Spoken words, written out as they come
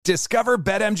Discover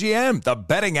BetMGM, the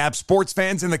betting app sports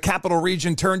fans in the capital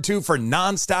region turn to for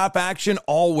nonstop action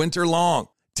all winter long.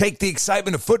 Take the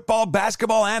excitement of football,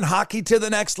 basketball, and hockey to the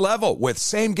next level with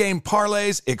same-game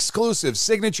parlays, exclusive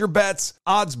signature bets,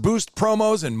 odds boost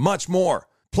promos, and much more.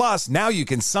 Plus, now you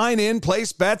can sign in,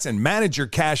 place bets, and manage your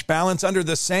cash balance under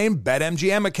the same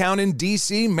BetMGM account in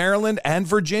D.C., Maryland, and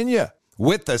Virginia.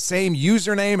 With the same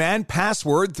username and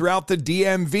password throughout the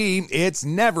DMV, it's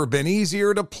never been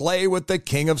easier to play with the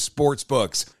king of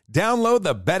sportsbooks. Download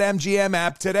the BetMGM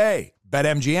app today.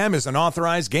 BetMGM is an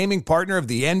authorized gaming partner of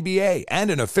the NBA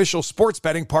and an official sports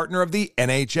betting partner of the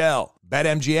NHL.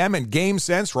 BetMGM and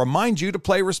GameSense remind you to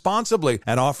play responsibly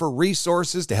and offer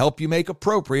resources to help you make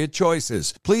appropriate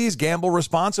choices. Please gamble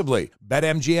responsibly.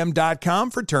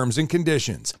 BetMGM.com for terms and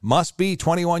conditions. Must be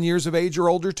 21 years of age or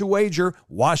older to wager.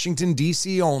 Washington,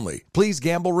 D.C. only. Please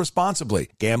gamble responsibly.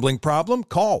 Gambling problem?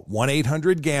 Call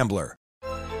 1-800-GAMBLER.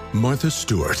 Martha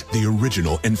Stewart, the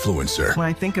original influencer. When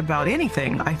I think about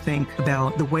anything, I think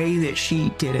about the way that she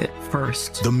did it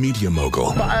first. The media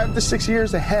mogul. 5 to 6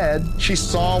 years ahead, she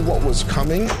saw what was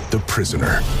coming. The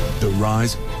prisoner. The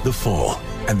rise, the fall,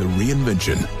 and the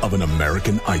reinvention of an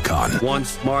American icon.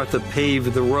 Once Martha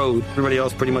paved the road, everybody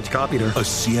else pretty much copied her. A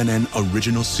CNN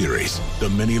original series, The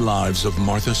Many Lives of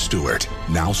Martha Stewart,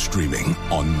 now streaming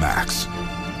on Max.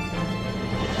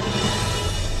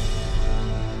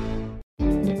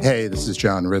 Hey, this is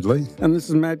John Ridley. And this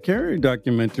is Matt Carey,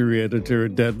 documentary editor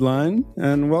at Deadline.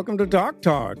 And welcome to Doc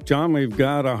Talk. John, we've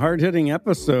got a hard-hitting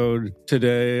episode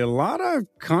today. A lot of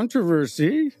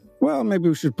controversy. Well, maybe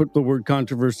we should put the word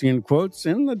controversy in quotes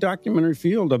in the documentary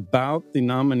field about the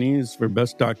nominees for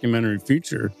Best Documentary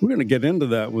Feature. We're going to get into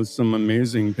that with some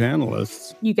amazing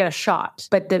panelists. You get a shot,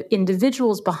 but the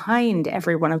individuals behind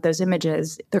every one of those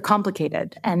images, they're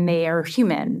complicated and they are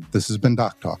human. This has been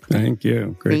Doc Talk. Thank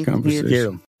you. Great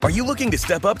conversation. Are you looking to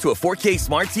step up to a 4K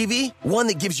smart TV? One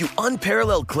that gives you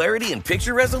unparalleled clarity and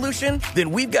picture resolution? Then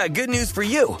we've got good news for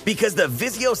you, because the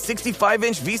Vizio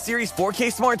 65-inch V-Series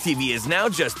 4K smart TV is now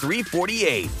just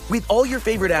 $348. With all your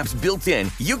favorite apps built in,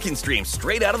 you can stream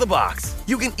straight out of the box.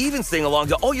 You can even sing along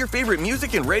to all your favorite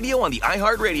music and radio on the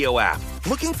iHeartRadio app.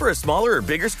 Looking for a smaller or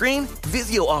bigger screen?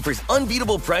 Vizio offers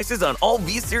unbeatable prices on all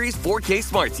V-Series 4K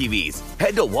smart TVs.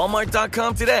 Head to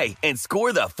Walmart.com today and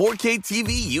score the 4K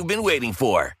TV you've been waiting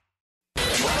for.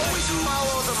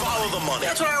 Follow the money.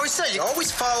 That's what I always say. You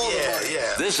always follow the money.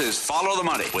 Yeah. This is Follow the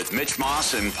Money with Mitch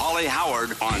Moss and Paulie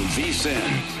Howard on VSiN.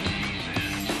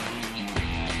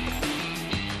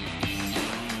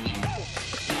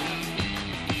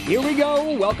 Here we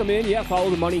go. Welcome in. Yeah, Follow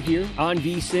the Money here on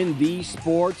VSiN, the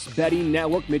Sports Betting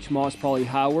Network. Mitch Moss, Paulie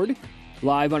Howard,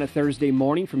 live on a Thursday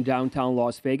morning from downtown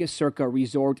Las Vegas, Circa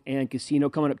Resort and Casino.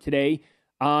 Coming up today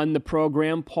on the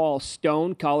program, Paul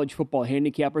Stone, college football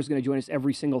handicapper, is going to join us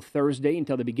every single Thursday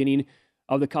until the beginning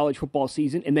of the college football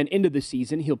season. And then into the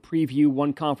season, he'll preview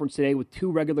one conference today with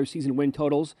 2 regular season win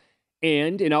totals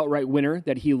and an outright winner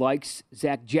that he likes.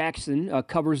 Zach Jackson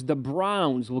covers the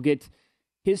Browns. We'll get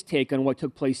his take on what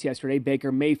took place yesterday.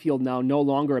 Baker Mayfield now no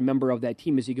longer a member of that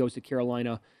team as he goes to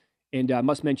Carolina. And I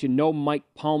must mention, no Mike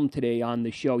Palm today on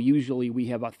the show. Usually we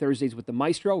have Thursdays with the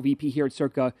Maestro, VP here at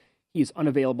Circa. He is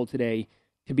unavailable today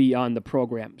to be on the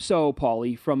program. So,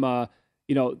 Paulie, from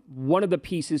one of the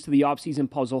pieces to the offseason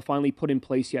puzzle finally put in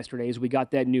place yesterday, as we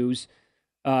got that news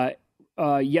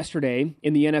yesterday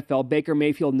in the NFL. Baker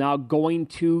Mayfield now going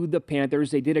to the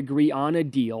Panthers. They did agree on a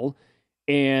deal.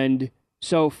 And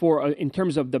so for in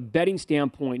terms of the betting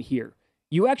standpoint here,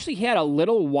 you actually had a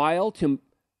little while to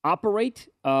operate.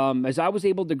 As I was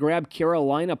able to grab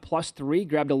Carolina +3,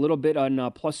 grabbed a little bit on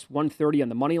 +130 on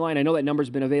the money line. I know that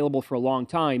number's been available for a long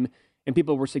time, and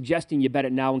people were suggesting you bet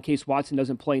it now in case Watson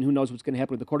doesn't play, and who knows what's going to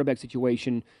happen with the quarterback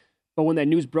situation. But when that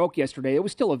news broke yesterday, it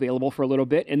was still available for a little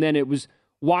bit, and then it was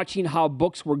watching how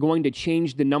books were going to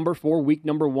change the number for week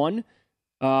number 1,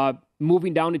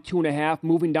 moving down to 2.5,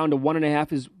 moving down to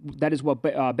 1.5. That is what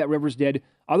Bet Rivers did.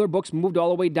 Other books moved all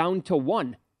the way down to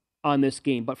 1 on this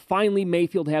game, but finally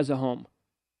Mayfield has a home.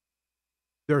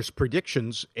 There's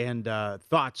predictions and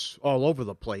thoughts all over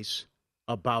the place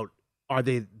about, are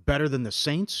they better than the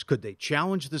Saints? Could they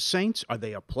challenge the Saints? Are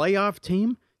they a playoff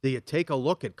team? Do you take a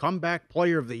look at comeback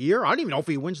player of the year? I don't even know if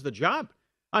he wins the job.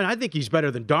 I think he's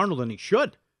better than Darnold, and he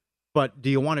should. But do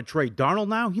you want to trade Darnold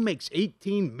now? He makes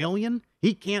 $18 million.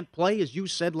 He can't play, as you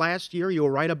said last year. You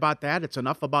were right about that. It's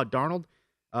enough about Darnold.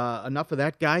 Enough of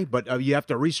that guy. But you have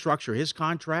to restructure his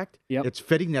contract. Yep. It's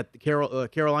fitting that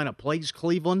Carolina plays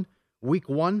Cleveland week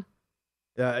 1.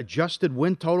 Adjusted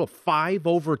win total 5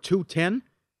 over 210.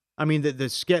 I mean,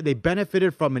 they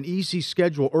benefited from an easy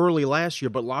schedule early last year,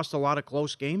 but lost a lot of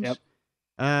close games. Yep.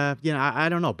 I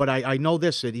don't know. But I know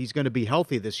this, that he's going to be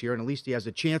healthy this year, and at least he has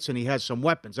a chance, and he has some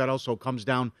weapons. That also comes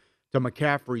down to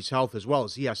McCaffrey's health as well,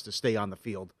 as he has to stay on the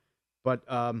field. But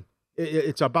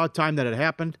it's about time that it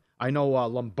happened. I know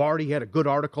Lombardi had a good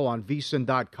article on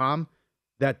vsin.com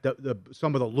that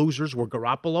some of the losers were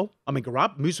Garoppolo. I mean,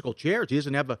 musical chairs.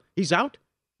 He's out.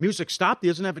 Music stopped. He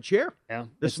doesn't have a chair. Yeah,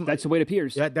 that's the way it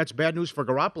appears. That's bad news for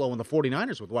Garoppolo and the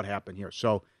 49ers with what happened here.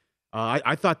 So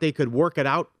I thought they could work it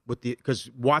out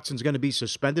because Watson's going to be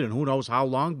suspended and who knows how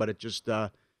long, but it just,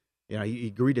 he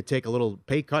agreed to take a little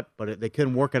pay cut, but they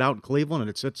couldn't work it out in Cleveland, and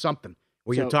it's something.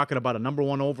 You're talking about a number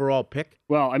 1 overall pick.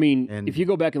 Well, I mean, if you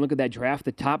go back and look at that draft,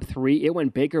 the top 3, it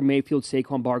went Baker Mayfield,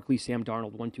 Saquon Barkley, Sam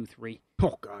Darnold, 1, 2, 3.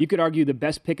 Oh, God. You could argue the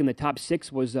best pick in the top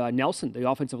 6 was Nelson, the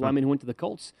offensive lineman who went to the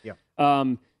Colts. Yeah.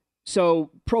 So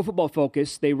Pro Football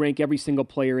Focus, they rank every single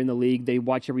player in the league. They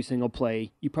watch every single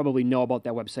play. You probably know about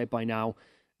that website by now.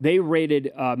 They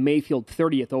rated Mayfield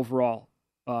 30th overall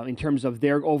in terms of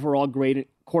their overall grade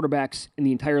quarterbacks in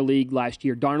the entire league last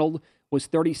year. Darnold was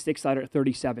 36 out of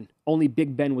 37. Only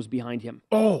Big Ben was behind him.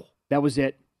 Oh. That was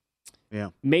it. Yeah.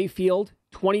 Mayfield,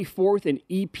 24th in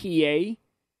EPA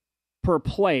per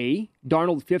play.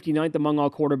 Darnold, 59th among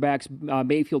all quarterbacks.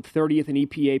 Mayfield, 30th in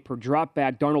EPA per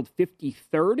dropback. Darnold,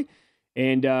 53rd.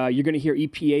 And you're going to hear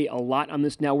EPA a lot on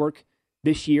this network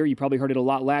this year. You probably heard it a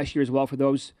lot last year as well. For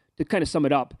those, to kind of sum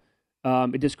it up,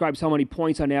 it describes how many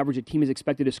points on average a team is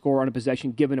expected to score on a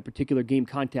possession given a particular game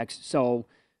context. So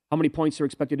how many points they're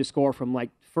expected to score from like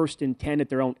 1st and 10 at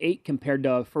their own 8 compared to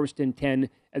 1st and 10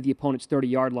 at the opponent's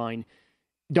 30-yard line.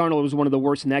 Darnold was one of the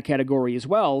worst in that category as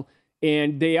well.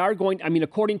 And they are going, I mean,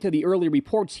 according to the early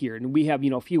reports here, and we have,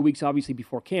 a few weeks obviously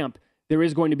before camp, there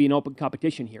is going to be an open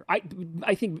competition here.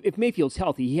 I think if Mayfield's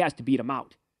healthy, he has to beat him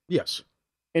out. Yes.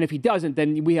 And if he doesn't,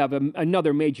 then we have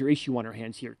another major issue on our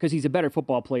hands here because he's a better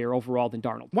football player overall than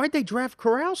Darnold. Why'd they draft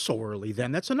Corral so early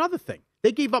then? That's another thing.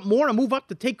 They gave up more to move up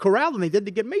to take Corral than they did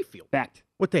to get Mayfield. Fact.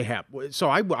 What they have. So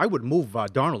I would move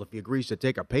Darnold if he agrees to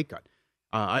take a pay cut.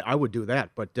 I would do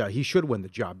that, but he should win the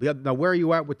job. Now, where are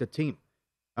you at with the team?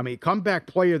 I mean, comeback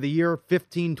player of the year,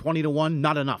 15, 20-1,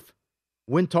 not enough.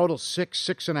 Win total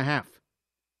 6.5.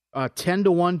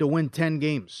 10-1 to win 10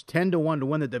 games. 10-1 to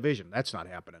win the division. That's not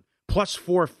happening. Plus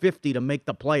 450 to make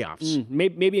the playoffs.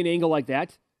 Maybe an angle like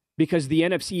that, because the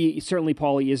NFC, certainly,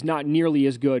 Paulie, is not nearly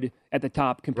as good at the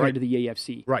top compared to the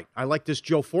AFC. Right. I like this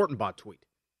Joe Fortenbaugh tweet.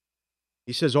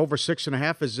 He says over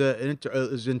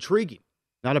 6.5 is intriguing.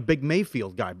 Not a big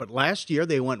Mayfield guy, but last year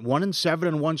they went 1-7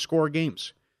 in one-score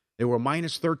games. They were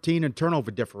minus 13 in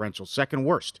turnover differential, second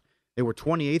worst. They were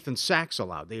 28th in sacks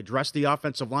allowed. They addressed the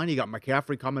offensive line. You got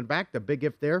McCaffrey coming back. The big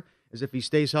if there is if he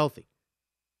stays healthy.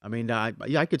 I mean, I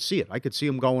could see it. I could see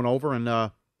him going over, and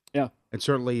and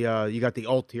certainly you got the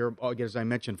ult here. As I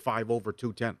mentioned, 5 over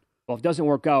 210. Well, if it doesn't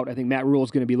work out, I think Matt Rule is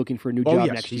going to be looking for a new job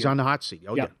next year. He's on the hot seat.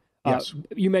 Yes.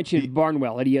 You mentioned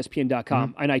Barnwell at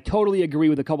ESPN.com, and I totally agree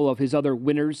with a couple of his other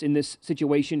winners in this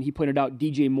situation. He pointed out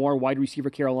DJ Moore, wide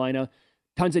receiver, Carolina,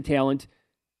 tons of talent,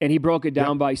 and he broke it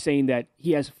down by saying that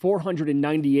he has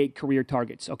 498 career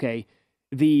targets. Okay,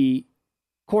 the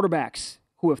quarterbacks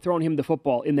who have thrown him the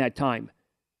football in that time,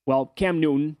 well, Cam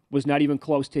Newton was not even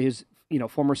close to his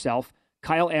former self.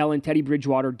 Kyle Allen, Teddy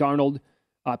Bridgewater, Darnold,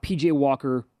 P.J.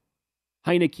 Walker,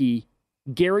 Heineke,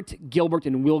 Garrett Gilbert,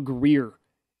 and Will Greer.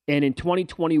 And in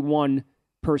 2021,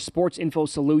 per Sports Info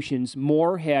Solutions,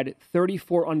 Moore had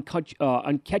 34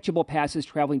 uncatchable passes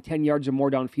traveling 10 yards or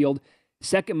more downfield,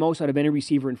 second most out of any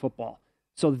receiver in football.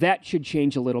 So that should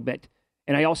change a little bit.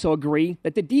 And I also agree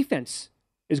that the defense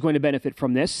is going to benefit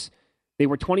from this. They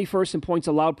were 21st in points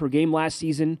allowed per game last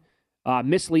season,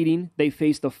 misleading. They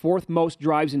faced the 4th most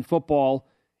drives in football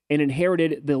and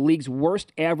inherited the league's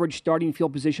worst average starting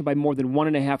field position by more than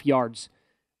 1.5 yards.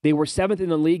 They were 7th in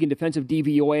the league in defensive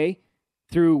DVOA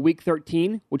through Week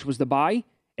 13, which was the bye,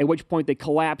 at which point they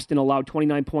collapsed and allowed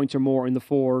 29 points or more in the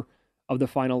 4 of the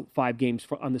final 5 games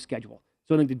on the schedule.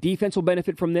 So I think the defense will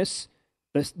benefit from this.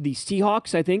 The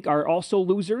Seahawks, I think, are also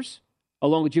losers,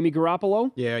 along with Jimmy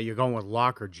Garoppolo. Yeah, you're going with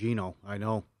Locke or Geno. I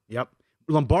know. Yep.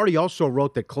 Lombardi also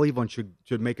wrote that Cleveland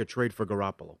should make a trade for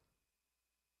Garoppolo.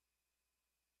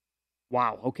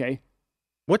 Wow, okay.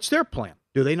 What's their plan?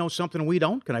 Do they know something we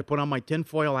don't? Can I put on my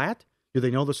tinfoil hat? Do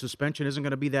they know the suspension isn't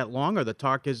going to be that long, or the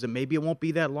talk is that maybe it won't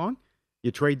be that long?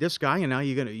 You trade this guy, and now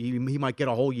he might get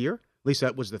a whole year. At least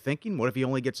that was the thinking. What if he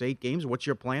only gets 8 games? What's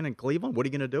your plan in Cleveland? What are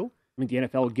you going to do? I mean, the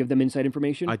NFL would give them inside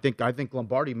information. I think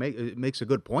Lombardi makes a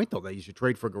good point, though, that you should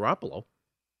trade for Garoppolo.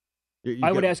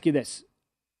 I would ask you this.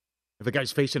 If a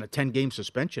guy's facing a 10-game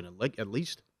suspension, at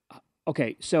least.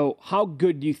 Okay, so how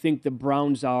good do you think the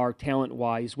Browns are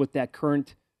talent-wise with that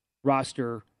current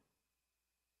roster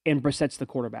and Brissett's the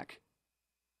quarterback.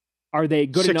 Are they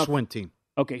good enough? 6-win team.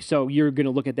 Okay, so you're going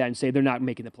to look at that and say they're not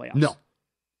making the playoffs. No.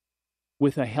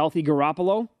 With a healthy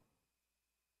Garoppolo,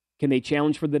 can they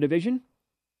challenge for the division?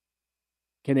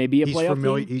 Can they be a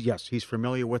playoff team? Yes, he's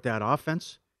familiar with that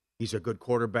offense. He's a good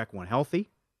quarterback when healthy.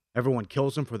 Everyone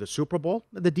kills him for the Super Bowl.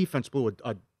 The defense blew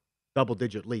a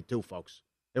double-digit lead too, folks.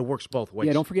 It works both ways.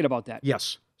 Yeah, don't forget about that.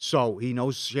 Yes. So he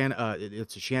knows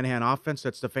it's a Shanahan offense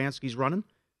that Stefanski's running.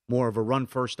 More of a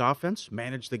run-first offense.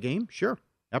 Manage the game? Sure.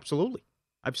 Absolutely.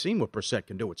 I've seen what Brissett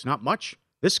can do. It's not much.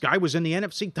 This guy was in the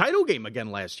NFC title game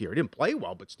again last year. He didn't play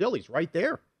well, but still, he's right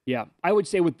there. Yeah. I would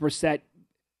say with Brissett,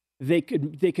 they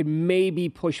could maybe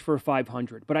push for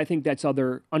 500, but I think that's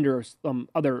under some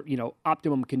other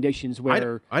optimum conditions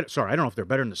where. I don't know if they're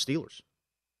better than the Steelers.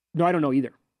 No, I don't know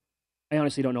either. I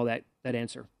honestly don't know that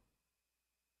answer.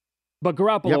 But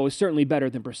Garoppolo is certainly better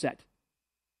than Brissett.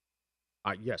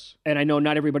 Yes. And I know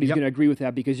not everybody's going to agree with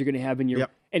that because you're going to have in your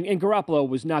and Garoppolo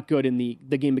was not good in the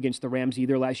game against the Rams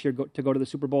either last year to go to the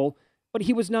Super Bowl, but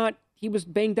he was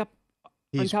banged up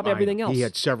on top of everything else. He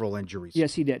had several injuries.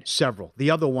 Yes, he did. Several.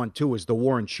 The other one too is the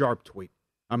Warren Sharp tweet.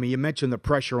 I mean, you mentioned the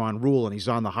pressure on Rule and he's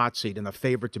on the hot seat and the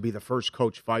favorite to be the first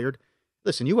coach fired.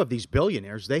 Listen, you have these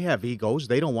billionaires, they have egos.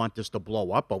 They don't want this to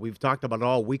blow up, but we've talked about it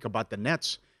all week about the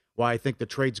Nets, why I think the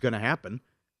trade's going to happen.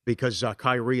 Because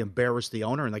Kyrie embarrassed the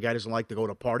owner, and the guy doesn't like to go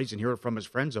to parties and hear it from his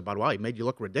friends about, wow, he made you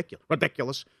look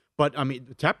ridiculous. But, I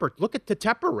mean, look at the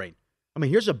Tepper rate. I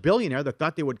mean, here's a billionaire that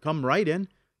thought they would come right in,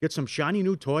 get some shiny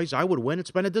new toys. I would win.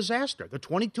 It's been a disaster. They're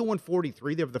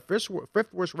 22-43. They have the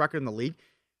fifth worst record in the league.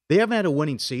 They haven't had a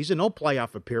winning season, no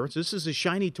playoff appearance. This is a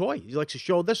shiny toy. He likes to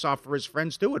show this off for his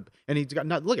friends, too. And he's got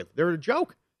look at, they're a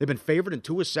joke. They've been favored in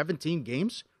 2 of 17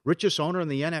 games. Richest owner in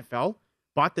the NFL.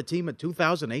 Bought the team in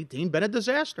 2018, been a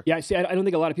disaster. Yeah, see, I don't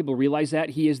think a lot of people realize that.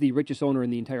 He is the richest owner in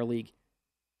the entire league.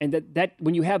 And that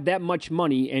when you have that much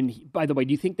money, and by the way,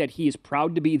 do you think that he is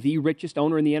proud to be the richest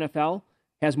owner in the NFL?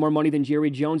 Has more money than Jerry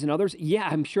Jones and others? Yeah,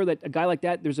 I'm sure that a guy like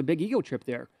that, there's a big ego trip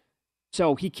there.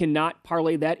 So he cannot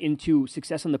parlay that into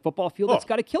success on the football field. That's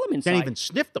got to kill him inside. Can't even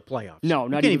sniff the playoffs. No,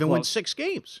 not can't even win close. 6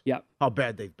 games. Yeah. How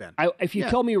bad they've been. If you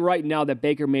tell me right now that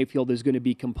Baker Mayfield is going to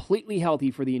be completely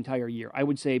healthy for the entire year, I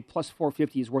would say plus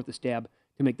 450 is worth a stab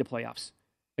to make the playoffs.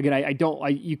 Again,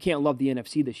 you can't love the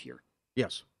NFC this year.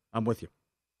 Yes, I'm with you.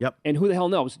 Yep. And who the hell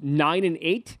knows?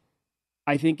 9-8,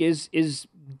 I think is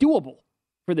doable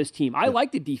for this team. I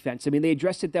like the defense. I mean, they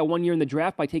addressed it that one year in the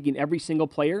draft by taking every single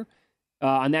player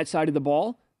on that side of the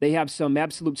ball. They have some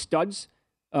absolute studs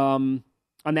on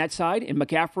that side, and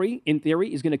McCaffrey, in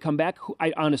theory, is going to come back.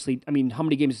 How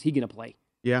many games is he going to play?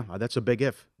 Yeah, that's a big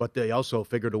if. But they also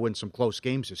figure to win some close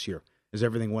games this year, as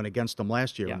everything went against them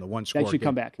last year in the one-score game. That should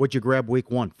come back. Would you grab week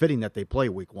 1? Fitting that they play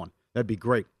week 1. That'd be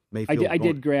great. Mayfield I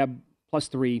did grab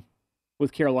 +3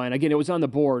 with Carolina. Again, it was on the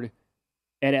board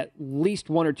at least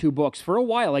 1 or 2 books for a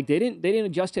while. Like they didn't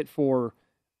adjust it for,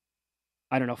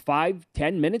 I don't know,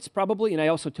 5-10 minutes probably, and I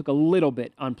also took a little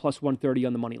bit on +130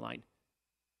 on the money line.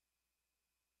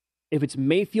 If it's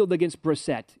Mayfield against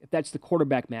Brissett, if that's the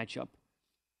quarterback matchup,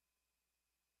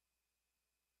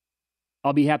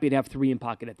 I'll be happy to have 3 in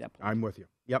pocket at that point. I'm with you.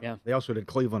 Yep. Yeah. They also did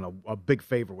Cleveland a big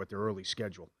favor with their early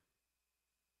schedule.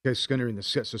 Considering the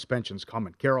suspensions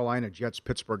coming. Carolina, Jets,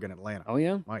 Pittsburgh, and Atlanta. Oh,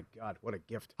 yeah? My God, what a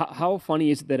gift. How funny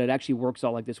is it that it actually works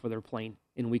out like this where they're playing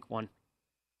in week 1?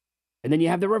 And then you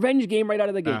have the revenge game right out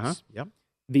of the gates. Yep.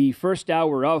 The first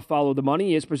hour of Follow the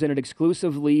Money is presented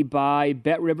exclusively by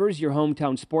BetRivers, your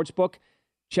hometown sportsbook.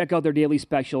 Check out their daily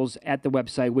specials at the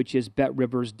website, which is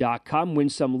betrivers.com. Win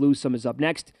some, lose some is up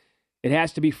next. It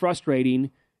has to be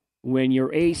frustrating when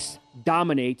your ace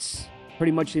dominates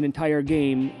pretty much an entire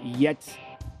game, yet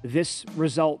this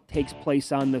result takes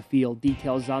place on the field.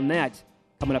 Details on that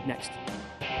coming up next.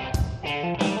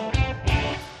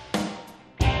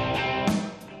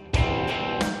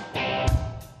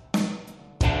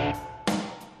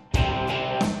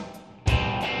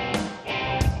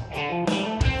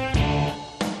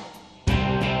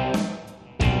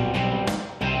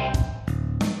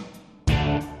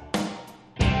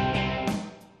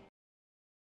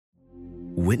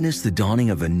 Witness the dawning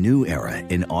of a new era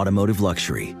in automotive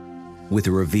luxury with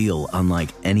a reveal unlike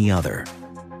any other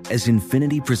as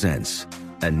Infiniti presents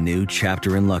a new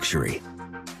chapter in luxury,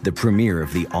 the premiere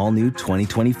of the all-new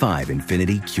 2025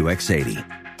 Infiniti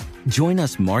QX80. Join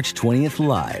us March 20th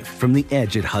live from the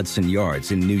Edge at Hudson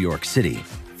Yards in New York City,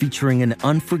 featuring an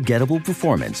unforgettable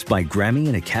performance by Grammy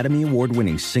and Academy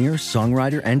Award-winning singer,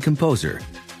 songwriter, and composer,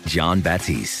 Jon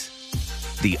Batiste.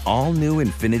 The all-new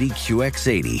Infiniti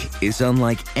QX80 is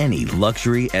unlike any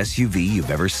luxury SUV you've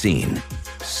ever seen.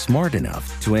 Smart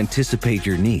enough to anticipate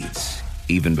your needs,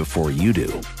 even before you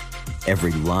do.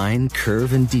 Every line,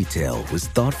 curve, and detail was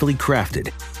thoughtfully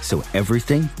crafted so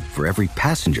everything for every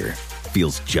passenger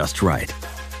feels just right.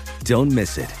 Don't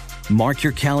miss it. Mark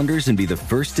your calendars and be the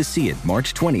first to see it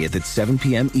March 20th at 7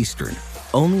 p.m. Eastern,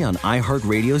 only on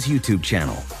iHeartRadio's YouTube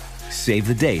channel. Save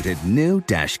the date at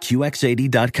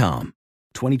new-QX80.com.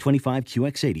 2025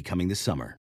 QX80 coming this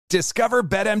summer. Discover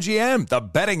BetMGM, the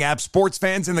betting app sports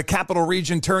fans in the capital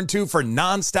region turn to for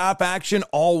nonstop action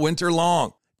all winter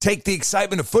long. Take the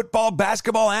excitement of football,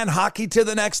 basketball, and hockey to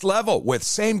the next level with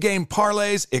same-game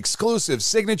parlays, exclusive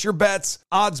signature bets,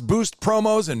 odds boost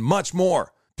promos, and much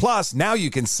more. Plus, now you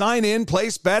can sign in,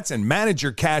 place bets, and manage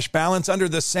your cash balance under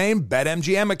the same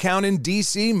BetMGM account in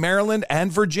D.C., Maryland,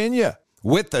 and Virginia.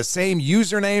 With the same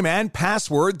username and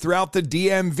password throughout the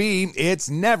DMV, it's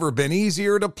never been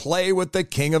easier to play with the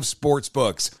king of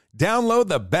sportsbooks. Download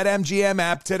the BetMGM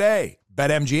app today.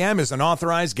 BetMGM is an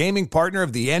authorized gaming partner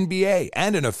of the NBA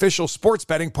and an official sports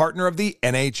betting partner of the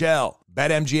NHL.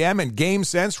 BetMGM and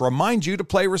GameSense remind you to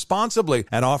play responsibly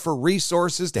and offer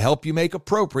resources to help you make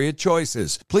appropriate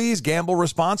choices. Please gamble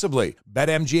responsibly.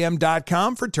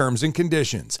 BetMGM.com for terms and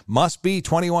conditions. Must be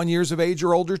 21 years of age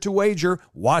or older to wager.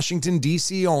 Washington,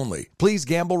 D.C. only. Please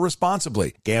gamble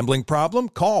responsibly. Gambling problem?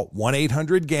 Call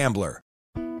 1-800-GAMBLER.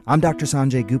 I'm Dr.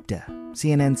 Sanjay Gupta,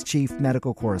 CNN's chief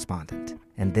medical correspondent,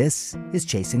 and this is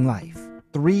Chasing Life.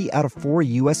 3 out of 4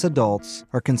 U.S. adults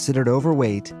are considered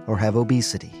overweight or have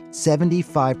obesity.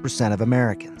 75% of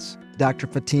Americans. Dr.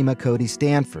 Fatima Cody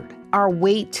Stanford. Our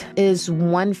weight is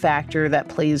one factor that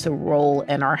plays a role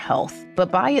in our health, but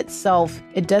by itself,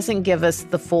 it doesn't give us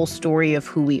the full story of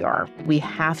who we are. We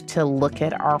have to look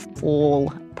at our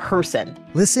full person.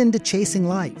 Listen to Chasing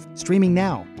Life, streaming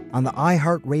now on the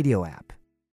iHeartRadio app.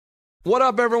 What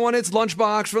up, everyone? It's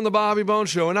Lunchbox from the Bobby Bone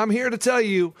Show, and I'm here to tell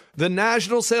you the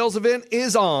national sales event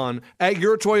is on at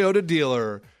your Toyota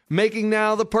dealer, making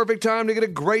now the perfect time to get a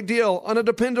great deal on a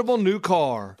dependable new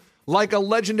car. Like a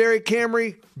legendary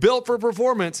Camry, built for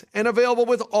performance and available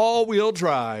with all-wheel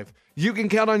drive. You can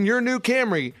count on your new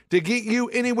Camry to get you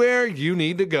anywhere you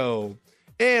need to go.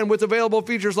 And with available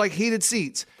features like heated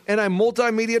seats and a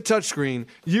multimedia touchscreen,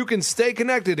 you can stay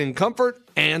connected in comfort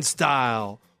and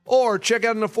style. Or check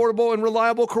out an affordable and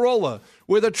reliable Corolla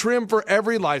with a trim for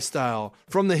every lifestyle.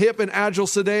 From the hip and agile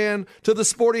sedan to the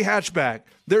sporty hatchback,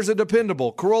 there's a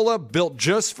dependable Corolla built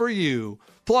just for you.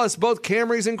 Plus, both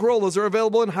Camrys and Corollas are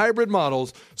available in hybrid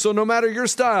models, so no matter your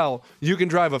style, you can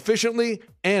drive efficiently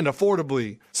and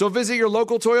affordably. So visit your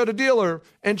local Toyota dealer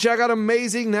and check out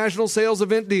amazing national sales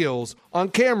event deals on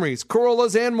Camrys,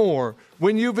 Corollas, and more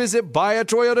when you visit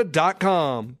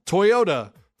buyatoyota.com.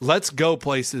 Toyota, let's go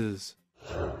places.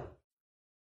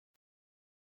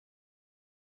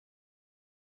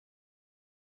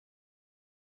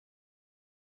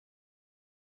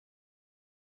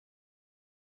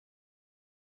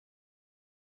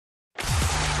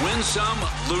 Win Some,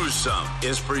 Lose Some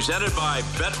is presented by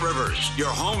BetRivers, your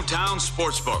hometown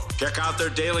sportsbook. Check out their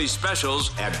daily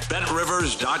specials at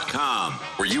BetRivers.com.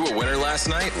 Were you a winner last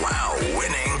night? Wow,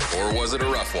 winning. Or was it a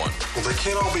rough one? Well, they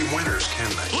can't all be winners, can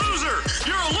they? Loser!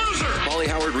 You're a loser! Paulie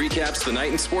Howard recaps the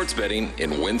night in sports betting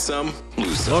in Win Some,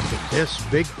 Lose Some. Look at this.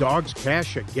 Big dogs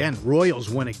cash again. Royals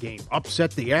win a game.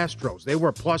 Upset the Astros. They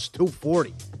were plus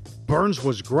 240. Burns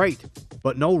was great,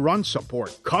 but no run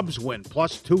support. Cubs win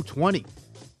plus 220.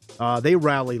 They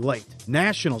rally late.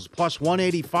 Nationals plus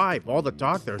 185. All the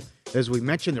talk there, as we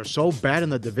mentioned, they're so bad in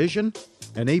the division,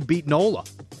 and they beat Nola,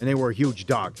 and they were a huge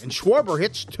dog. And Schwarber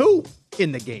hits 2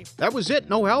 in the game. That was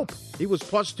it. No help. He was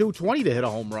plus 220 to hit a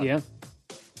home run. Yeah.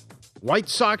 White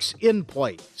Sox in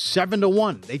play,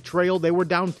 7-1. They trailed. They were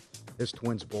down. This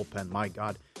Twins bullpen, my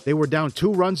God. They were down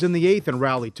 2 runs in the 8th and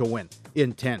rallied to win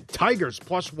in 10. Tigers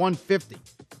plus 150.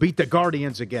 Beat the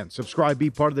Guardians again. Subscribe, be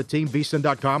part of the team.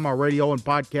 VSiN.com, our radio and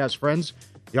podcast friends.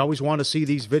 You always want to see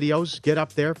these videos. Get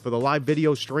up there for the live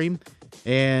video stream.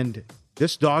 And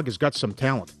this dog has got some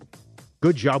talent.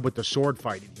 Good job with the sword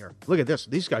fighting here. Look at this.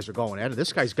 These guys are going at it.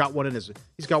 This guy's got one in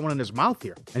his mouth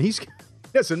here. And he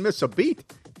doesn't miss a beat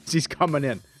as he's coming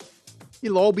in.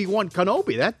 He'll Obi-Wan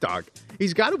Kenobi, that dog.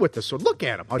 He's got it with the sword. Look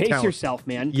at him. Pace yourself,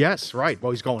 man. Yes, right.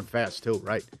 Well, he's going fast too,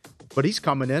 right? But he's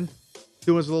coming in,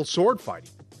 doing his little sword fighting.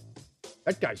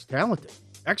 That guy's talented.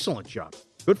 Excellent job.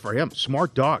 Good for him.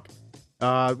 Smart dog.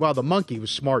 Well, the monkey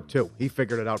was smart, too. He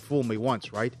figured it out. Fooled me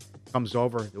once, right? Comes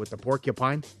over with the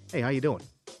porcupine. Hey, how you doing?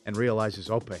 And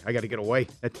realizes, I got to get away.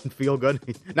 That didn't feel good.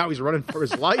 Now he's running for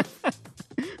his life.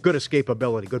 Good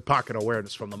escapability. Good pocket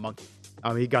awareness from the monkey.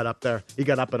 He got up there. He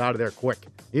got up and out of there quick.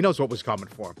 He knows what was coming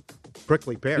for him.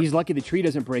 Prickly pear. He's lucky the tree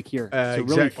doesn't break here. It's a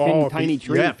really thin, tiny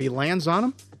tree. Yeah, if he lands on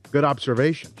him, good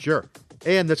observation. Sure.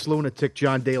 And this lunatic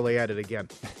John Daly at it again.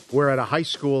 We're at a high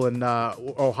school in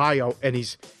Ohio, and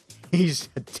he's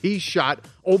a tee shot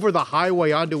over the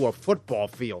highway onto a football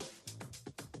field.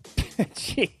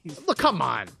 Jeez. Look, come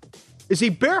on. Is he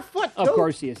barefoot? Of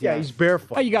course he is. Yeah, he's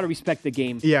barefoot. Oh, you got to respect the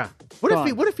game. Yeah.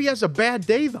 What if he has a bad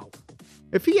day though?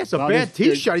 If he has a bad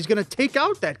tee shot, he's going to take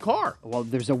out that car. Well,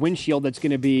 there's a windshield that's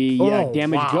going to be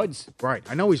damaged goods. Right.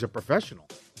 I know he's a professional,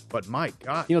 but my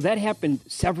God. You know, that happened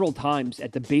several times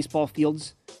at the baseball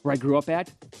fields where I grew up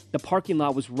at. The parking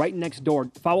lot was right next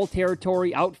door. Foul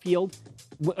territory, outfield,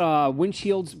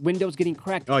 windows getting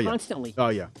cracked constantly. Oh,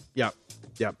 yeah. Yeah.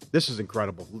 Yeah. This is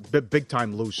incredible. Big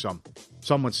time lose some.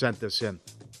 Someone sent this in.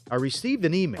 I received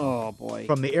an email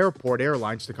from the airport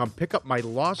airlines to come pick up my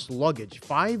lost luggage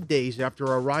 5 days after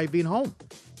arriving home.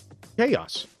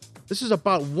 Chaos. This is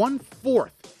about 1/4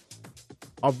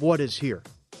 of what is here.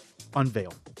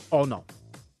 Unveiled. Oh, no.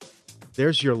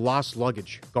 There's your lost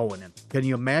luggage going in. Can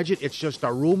you imagine? It's just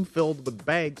a room filled with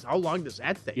bags. How long does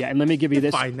that take? Yeah, and let me give you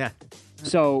this. Find that.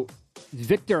 So,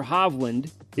 Victor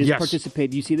Hovland is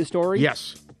participating. Do you see the story?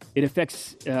 Yes. It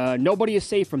affects nobody is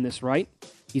safe from this, right?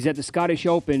 He's at the Scottish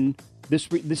Open. This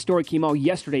story came out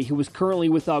yesterday. He was currently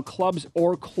without clubs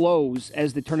or clothes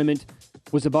as the tournament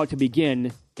was about to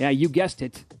begin. Yeah, you guessed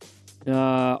it.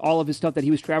 All of his stuff that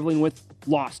he was traveling with,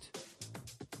 lost.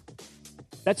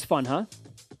 That's fun, huh?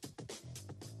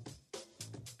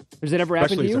 Has that ever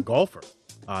happened to you? Especially as a golfer.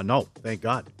 No, thank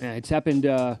God. Yeah, it's happened.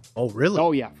 Oh, really?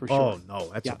 Oh, yeah, for sure. Oh,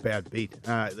 no, that's a bad beat.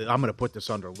 I'm going to put this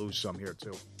under lose some here,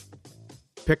 too.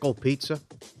 Pickle pizza.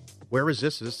 Where is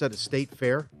this? Is this at a state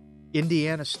fair?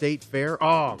 Indiana State Fair?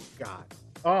 Oh, God.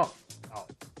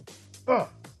 Oh.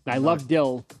 I love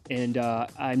dill, and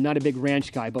I'm not a big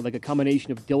ranch guy, but like a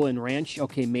combination of dill and ranch,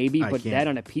 okay, maybe. But that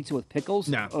on a pizza with pickles?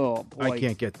 No. Oh, boy. I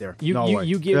can't get there.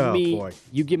 You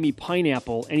give me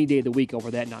pineapple any day of the week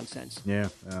over that nonsense. Yeah,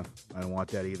 I don't want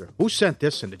that either. Who sent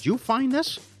this in? Did you find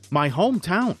this? My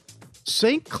hometown.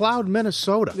 St. Cloud,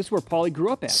 Minnesota. This is where Paulie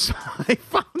grew up at. I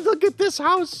found, look at this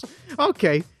house.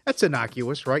 Okay, that's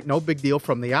innocuous, right? No big deal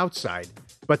from the outside.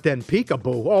 But then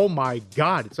peekaboo, oh my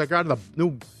God. It's like out of the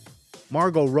new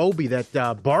Margot Robbie,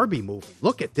 that Barbie movie.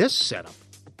 Look at this setup.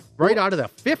 Right out of the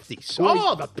 50s.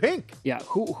 Oh, the pink. Yeah,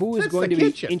 who is going to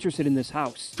be interested in this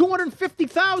house?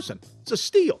 $250,000. It's a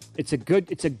steal. It's a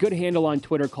good handle on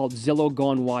Twitter called Zillow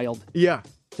Gone Wild. Yeah.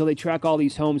 So they track all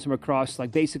these homes from across,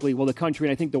 like basically, the country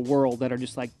and I think the world that are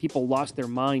just like people lost their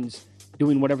minds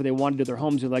doing whatever they wanted to their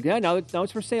homes. They're like, yeah, now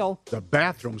it's for sale. The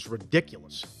bathroom's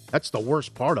ridiculous. That's the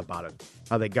worst part about it.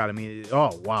 How they got,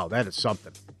 oh, wow, that is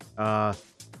something. All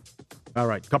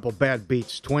right, couple bad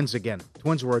beats. Twins again.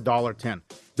 Twins were $1.10.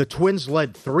 The Twins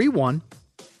led 3-1,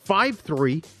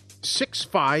 5-3,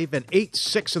 6-5, and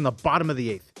 8-6 in the bottom of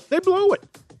the eighth. They blew it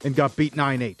and got beat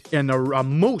 9-8. And a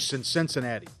Moose in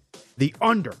Cincinnati. The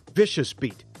under, vicious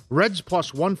beat. Reds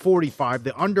plus 145.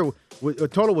 The under, the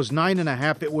total was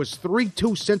 9.5. It was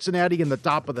 3-2 Cincinnati in the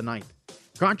top of the ninth.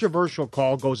 Controversial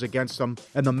call goes against them,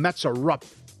 and the Mets erupt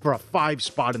for a 5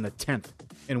 spot in the 10th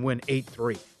and win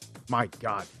 8-3. My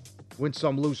God. Win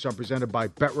some, lose some. Presented by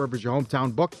BetRivers, your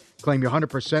hometown book. Claim your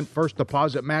 100% first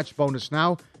deposit match bonus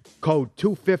now. Code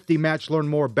 250MATCH. Learn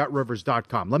more at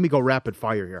BetRivers.com. Let me go rapid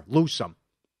fire here. Lose some.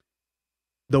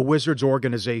 The Wizards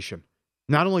organization.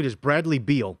 Not only does Bradley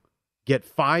Beal get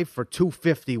 5 for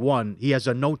 $251, he has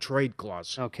a no-trade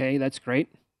clause. Okay, that's great.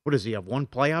 What does he have, one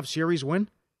playoff series win?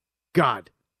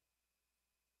 God.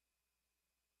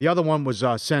 The other one was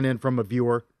sent in from a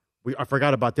viewer. I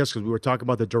forgot about this because we were talking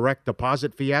about the direct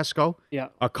deposit fiasco. Yeah.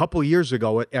 A couple years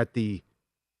ago at the,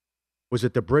 was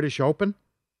it the British Open?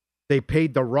 They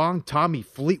paid the wrong Tommy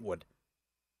Fleetwood.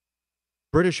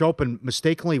 British Open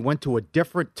mistakenly went to a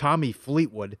different Tommy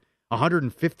Fleetwood,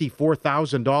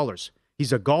 $154,000.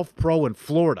 He's a golf pro in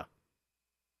Florida.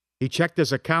 He checked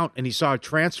his account and he saw a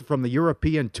transfer from the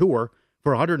European Tour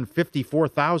for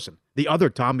 $154,000. The other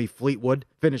Tommy Fleetwood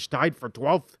finished tied for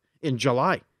 12th in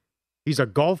July. He's a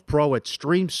golf pro at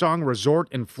Streamsong Resort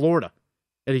in Florida.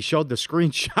 And he showed the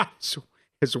screenshots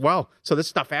as well. So this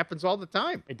stuff happens all the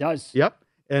time. It does. Yep.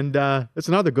 And that's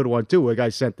another good one, too. A guy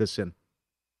sent this in.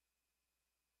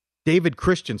 David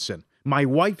Christensen. My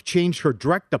wife changed her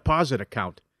direct deposit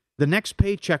account. The next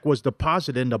paycheck was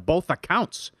deposited into both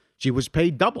accounts. She was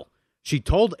paid double. She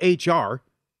told HR.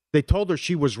 They told her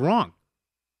she was wrong.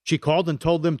 She called and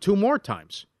told them 2 more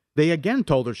times. They again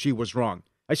told her she was wrong.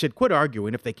 I said, quit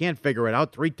arguing. If they can't figure it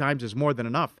out, 3 times is more than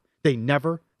enough. They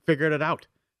never figured it out.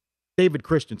 David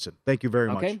Christensen, thank you very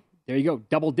much. Okay, there you go.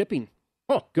 Double dipping.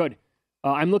 Oh, good.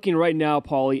 I'm looking right now,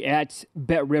 Paulie, at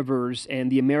BetRivers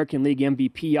and the American League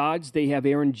MVP odds. They have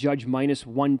Aaron Judge minus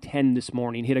 110 this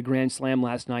morning. Hit a grand slam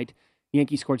last night. The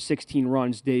Yankees scored 16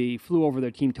 runs. They flew over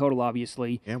their team total,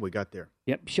 obviously. And we got there.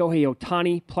 Yep. Shohei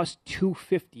Ohtani plus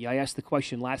 250. I asked the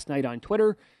question last night on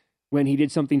Twitter when he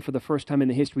did something for the first time in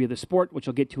the history of the sport, which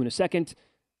I'll get to in a second.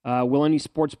 Will any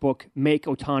sportsbook make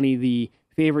Ohtani the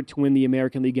favorite to win the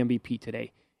American League MVP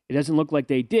today? It doesn't look like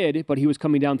they did, but he was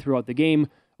coming down throughout the game.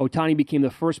 Ohtani became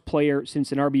the first player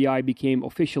since an RBI became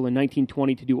official in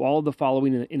 1920 to do all of the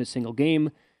following in a single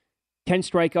game. 10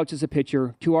 strikeouts as a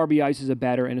pitcher, 2 RBIs as a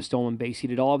batter, and a stolen base. He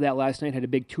did all of that last night, had a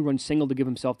big 2-run single to give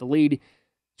himself the lead,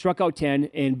 struck out 10,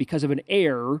 and because of an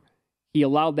error, he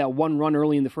allowed that 1 run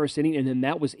early in the first inning, and then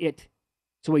that was it.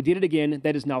 So he did it again.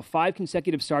 That is now 5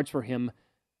 consecutive starts for him.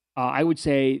 I would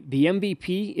say the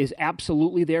MVP is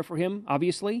absolutely there for him,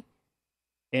 obviously.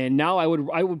 And now I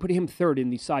would put him third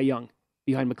in the Cy Young,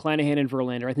 behind McClanahan and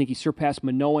Verlander. I think he surpassed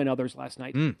Manoah and others last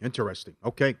night. Interesting.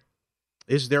 Okay.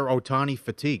 Is there Ohtani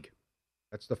fatigue?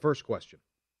 That's the first question.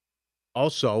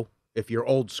 Also, if you're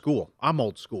old school, I'm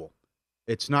old school.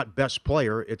 It's not best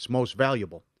player, it's most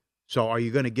valuable. So are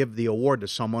you going to give the award to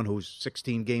someone who's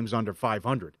 16 games under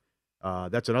 500?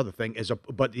 That's another thing.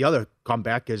 But the other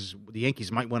comeback is the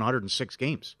Yankees might win 106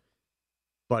 games.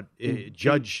 But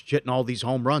Judge hitting all these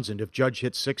home runs, and if Judge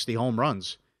hits 60 home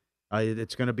runs,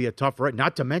 it's going to be a tough race.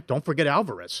 Not to mention, don't forget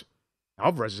Alvarez.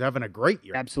 Alvarez is having a great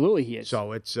year. Absolutely, he is.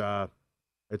 So it's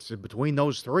between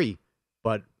those three.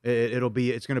 But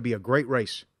it's going to be a great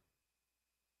race.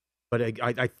 But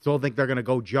I still think they're going to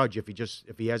go Judge if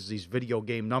he has these video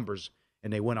game numbers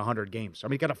and they win 100 games. I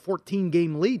mean, he got a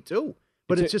 14-game lead too.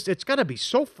 But it's got to be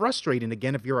so frustrating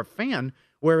again if you're a fan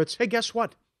where it's, hey, guess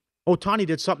what? Ohtani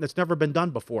did something that's never been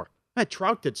done before.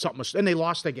 Trout did something and they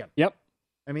lost again. Yep.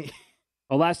 I mean,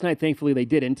 well, last night thankfully they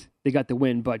didn't. They got the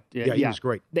win, but he was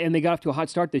great. And they got off to a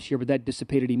hot start this year, but that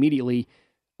dissipated immediately.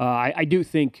 I do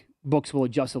think books will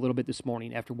adjust a little bit this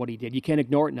morning after what he did. You can't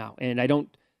ignore it now. And I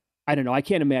don't know. I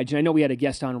can't imagine. I know we had a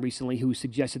guest on recently who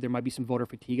suggested there might be some voter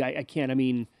fatigue. I can't. I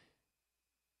mean,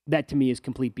 that to me is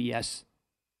complete BS.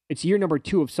 It's year number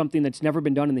 2 of something that's never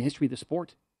been done in the history of the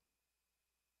sport.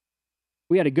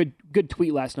 We had a good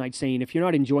tweet last night saying, if you're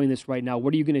not enjoying this right now,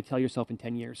 what are you going to tell yourself in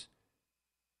 10 years?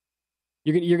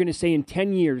 You're going to say in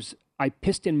 10 years, I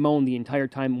pissed and moaned the entire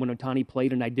time when Ohtani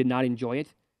played and I did not enjoy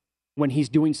it. When he's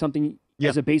doing something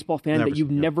as a baseball fan that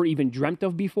you've never even dreamt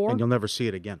of before. And you'll never see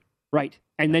it again. Right.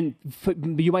 And then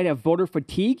you might have voter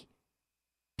fatigue.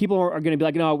 People are going to be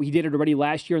like, no, he did it already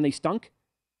last year and they stunk.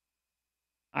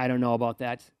 I don't know about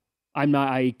that.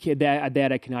 That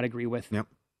I cannot agree with. Yep.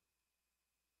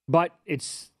 But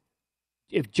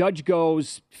if Judge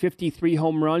goes 53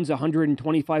 home runs,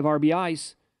 125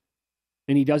 RBIs,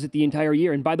 and he does it the entire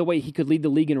year, and by the way, he could lead the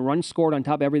league in runs scored on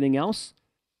top of everything else.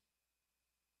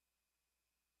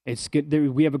 It's good.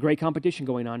 We have a great competition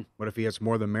going on. What if he has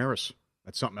more than Maris?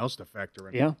 That's something else to factor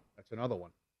in. Yeah. That's another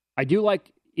one. I do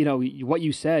like, what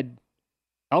you said.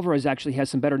 Alvarez actually has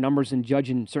some better numbers than Judge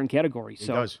in certain categories. He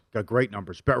does. Got great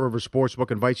numbers. BetRivers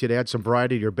Sportsbook invites you to add some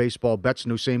variety to your baseball bets.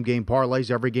 New same-game parlays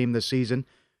every game this season.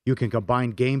 You can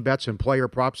combine game bets and player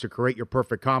props to create your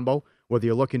perfect combo. Whether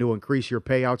you're looking to increase your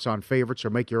payouts on favorites or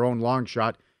make your own long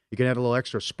shot, you can add a little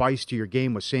extra spice to your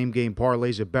game with same-game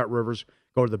parlays at BetRivers.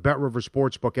 Go to the BetRivers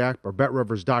Sportsbook app or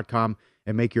BetRivers.com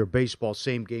and make your baseball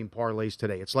same-game parlays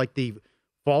today. It's like the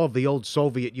fall of the old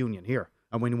Soviet Union here.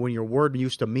 I mean, when your word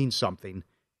used to mean something,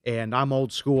 and I'm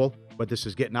old school, but this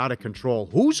is getting out of control.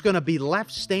 Who's going to be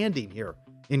left standing here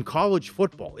in college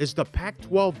football? Is the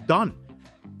Pac-12 done?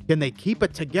 Can they keep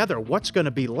it together? What's going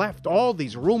to be left? All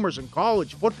these rumors in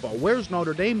college football. Where's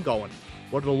Notre Dame going?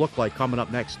 What it'll look like coming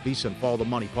up next. VSiN, Follow the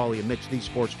Money, Paulie and Mitch, the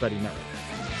Sports Betting Network.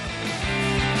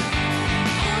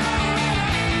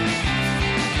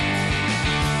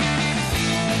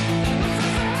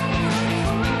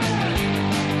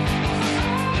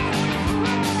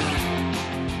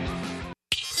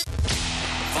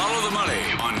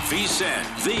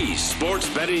 VSiN, the Sports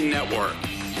Betting Network.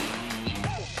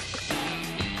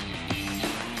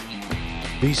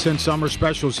 VSiN Summer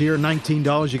Specials here.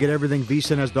 $19. You get everything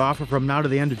VSiN has to offer from now to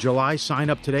the end of July. Sign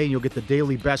up today and you'll get the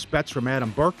daily best bets from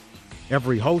Adam Burke.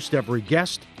 Every host, every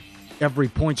guest, every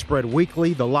point spread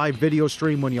weekly. The live video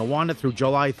stream when you want it through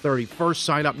July 31st.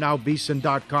 Sign up now,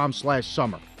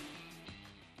 VSiN.com/summer.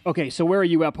 Okay, so where are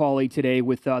you at, Paulie, today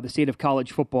with the state of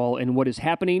college football and what is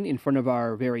happening in front of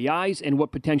our very eyes and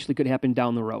what potentially could happen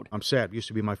down the road? I'm sad. It used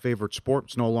to be my favorite sport.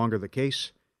 It's no longer the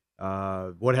case.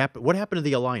 What happened to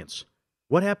the Alliance?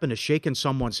 What happened to shaking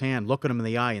someone's hand, looking them in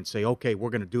the eye and say, okay, we're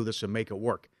going to do this and make it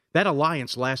work? That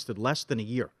alliance lasted less than a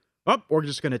year. We're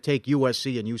just going to take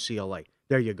USC and UCLA.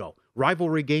 There you go.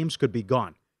 Rivalry games could be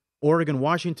gone. Oregon,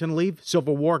 Washington leave,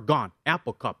 Civil War, gone.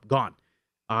 Apple Cup, gone.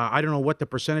 I don't know what the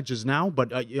percentage is now,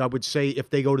 but I would say if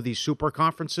they go to these super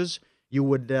conferences, you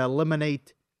would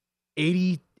eliminate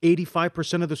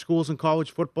 85% of the schools in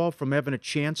college football from having a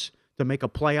chance to make a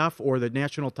playoff or the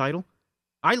national title.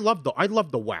 I love the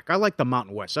WAC. I like the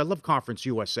Mountain West. I love Conference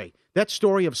USA. That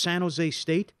story of San Jose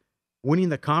State winning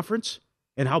the conference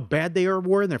and how bad they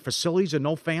were in their facilities and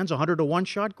no fans, 100-1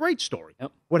 shot, great story.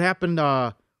 Yep. What happened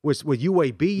with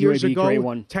UAB years UAB, ago, great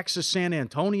one. Texas San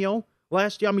Antonio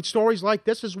last year. I mean, stories like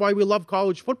this is why we love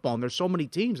college football, and there's so many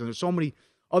teams and there's so many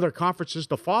other conferences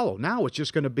to follow. Now it's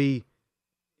just going to be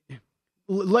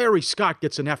Larry Scott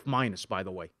gets an F-, by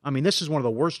the way. I mean, this is one of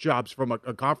the worst jobs from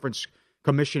a conference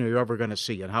commissioner you're ever going to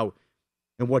see, and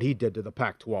what he did to the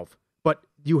Pac-12. But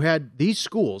you had these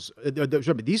schools,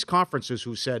 these conferences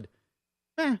who said,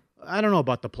 I don't know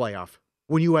about the playoff.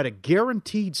 When you had a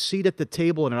guaranteed seat at the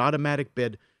table and an automatic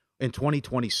bid in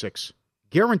 2026.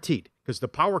 Guaranteed, because the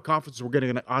power conferences were getting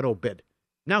an auto bid.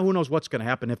 Now who knows what's going to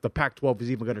happen if the Pac-12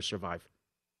 is even going to survive.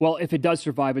 Well, if it does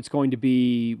survive, it's going to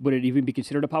be, would it even be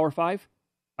considered a Power 5?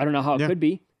 I don't know how it could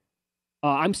be.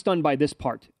 I'm stunned by this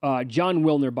part. John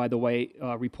Wilner, by the way,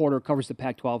 reporter, covers the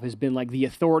Pac-12, has been like the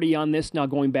authority on this now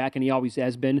going back, and he always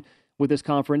has been with this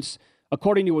conference.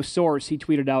 According to a source, he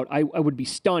tweeted out, I would be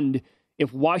stunned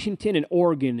if Washington and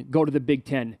Oregon go to the Big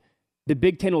Ten. The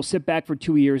Big Ten will sit back for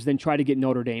 2 years, then try to get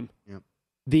Notre Dame. Yep.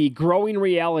 The growing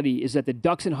reality is that the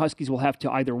Ducks and Huskies will have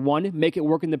to either, 1, make it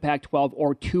work in the Pac-12,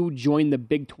 or 2, join the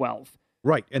Big 12.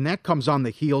 Right, and that comes on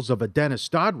the heels of a Dennis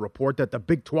Dodd report that the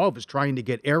Big 12 is trying to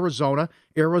get Arizona,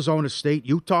 Arizona State,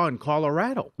 Utah, and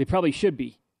Colorado. They probably should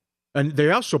be. And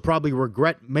they also probably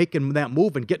regret making that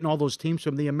move and getting all those teams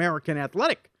from the American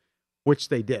Athletic, which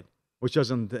they did, which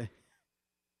doesn't...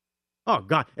 Oh,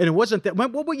 God. And it wasn't that...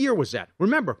 What year was that?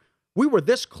 Remember, we were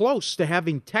this close to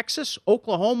having Texas,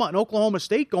 Oklahoma, and Oklahoma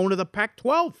State going to the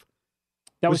Pac-12.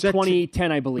 That was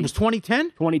 2010, I believe. It was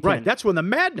 2010? 2010. Right, that's when the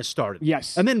madness started.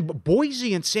 Yes. And then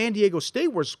Boise and San Diego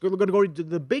State were going to go to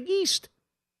the Big East.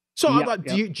 So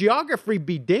geography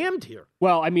be damned here.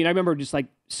 Well, I mean, I remember just like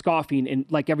scoffing, and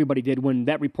like everybody did when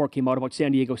that report came out about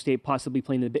San Diego State possibly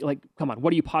playing the Big. Like, come on,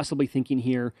 what are you possibly thinking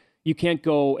here? You can't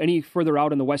go any further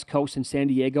out on the West Coast in San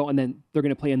Diego, and then they're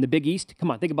going to play in the Big East. Come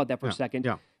on, think about that for a second.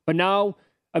 Yeah. But now,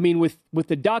 I mean, with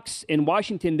the Ducks in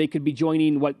Washington, they could be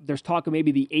joining there's talk of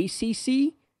maybe the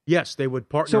ACC. Yes, they would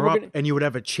partner up, and you would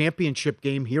have a championship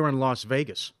game here in Las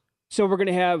Vegas. So we're going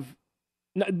to have...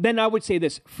 Then I would say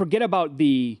this. Forget about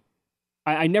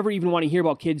I never even want to hear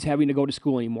about kids having to go to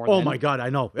school anymore. Oh, my God, I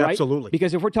know. Right? Absolutely.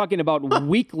 Because if we're talking about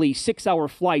weekly 6-hour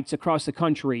flights across the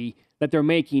country that they're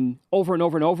making over and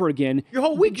over and over again... Your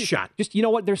whole week's shot. Just, you know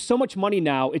what? There's so much money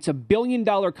now. It's $1 billion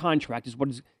contract is what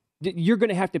is... You're going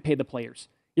to have to pay the players.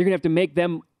 You're going to have to make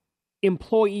them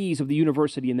employees of the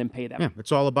university and then pay them. Yeah,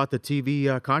 it's all about the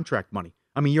TV contract money.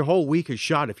 I mean, your whole week is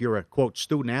shot if you're a, quote,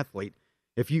 student athlete.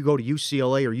 If you go to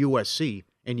UCLA or USC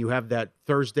and you have that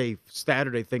Thursday,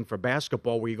 Saturday thing for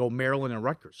basketball where you go Maryland and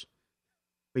Rutgers.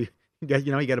 You got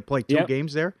to play two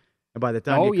games there. And by the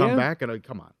time you come back,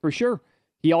 come on. For sure.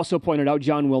 He also pointed out,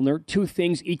 John Wilner, two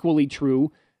things equally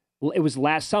true. It was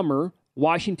last summer,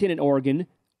 Washington and Oregon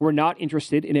were not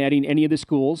interested in adding any of the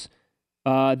schools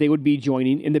they would be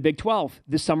joining in the Big 12.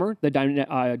 This summer, the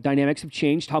dynamics have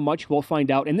changed. How much? We'll find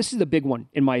out. And this is the big one,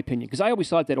 in my opinion, because I always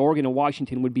thought that Oregon and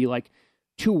Washington would be like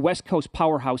two West Coast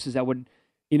powerhouses that would,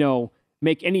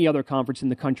 make any other conference in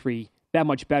the country that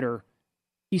much better.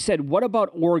 He said, what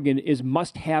about Oregon is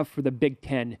must-have for the Big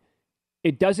Ten?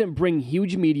 It doesn't bring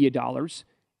huge media dollars.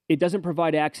 It doesn't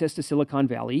provide access to Silicon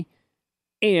Valley.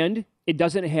 And it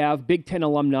doesn't have Big Ten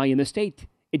alumni in the state.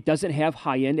 It doesn't have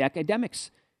high-end academics.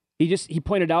 He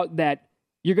pointed out that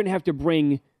you're going to have to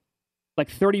bring like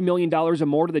 $30 million or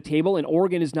more to the table, and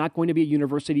Oregon is not going to be a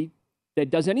university that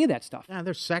does any of that stuff. Yeah,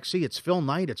 they're sexy. It's Phil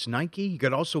Knight. It's Nike. You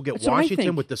could also get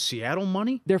Washington with the Seattle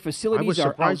money. Their facilities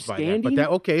are outstanding. By that.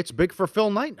 But it's big for Phil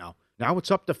Knight now. Now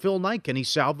it's up to Phil Knight. Can he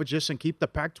salvage this and keep the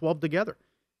Pac-12 together?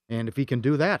 And if he can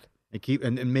do that,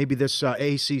 and maybe this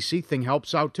ACC thing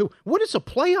helps out too. What is a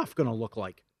playoff going to look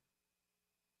like?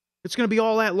 It's going to be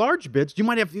all at large bids. You're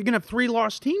going to have 3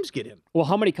 lost teams get in. Well,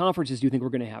 how many conferences do you think we're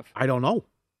going to have? I don't know.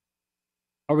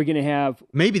 Are we going to have...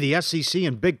 Maybe the SEC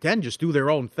and Big Ten just do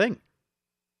their own thing.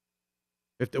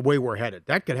 If the way we're headed.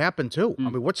 That could happen too. I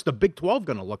mean, what's the Big 12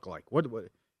 going to look like? What are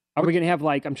we going to have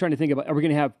I'm trying to think about, are we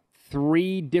going to have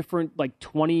 3 different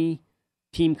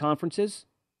 20-team conferences?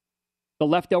 The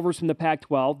leftovers from the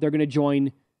Pac-12, they're going to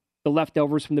join the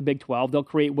leftovers from the Big 12. They'll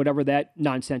create whatever that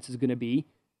nonsense is going to be.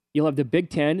 You'll have the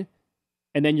Big 10,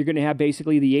 and then you're going to have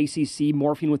basically the ACC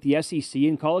morphing with the SEC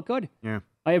and call it good. Yeah.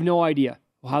 I have no idea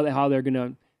how they're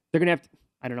going to have to,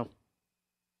 I don't know.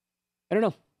 I don't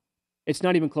know. It's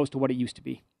not even close to what it used to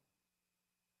be.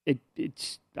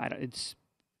 It's going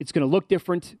to look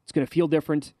different. It's going to feel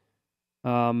different.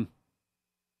 I'm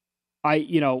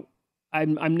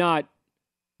not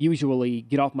usually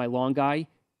get off my lawn guy,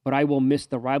 but I will miss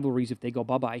the rivalries if they go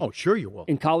bye-bye. Oh, sure you will.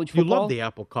 In college football. You love the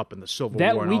Apple Cup and the Civil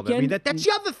that War and all that. I mean, that's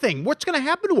the other thing. What's going to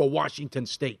happen to a Washington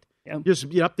State? Yeah.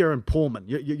 You're up there in Pullman.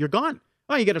 You're gone.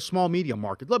 Oh, you get a small media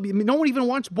market. I mean, no one even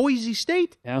wants Boise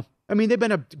State. Yeah. I mean, they've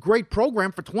been a great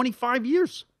program for 25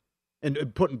 years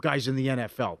and putting guys in the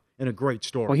NFL in a great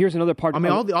story. Well, here's another part. I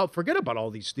mean, I'll forget about all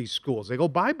these schools. They go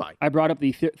bye-bye. I brought up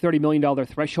the $30 million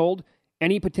threshold.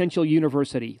 Any potential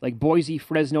university like Boise,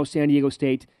 Fresno, San Diego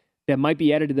State that might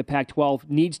be added to the Pac-12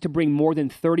 needs to bring more than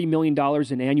 $30 million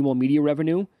in annual media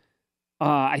revenue.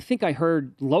 I think I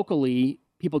heard locally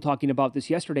people talking about this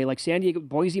yesterday, like San Diego,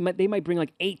 Boise, they might bring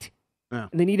like 8. Yeah.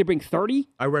 And they need to bring 30?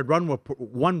 I read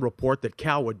one report that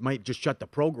Cal might just shut the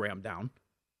program down.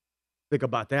 Think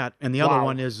about that. And the other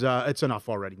one is it's enough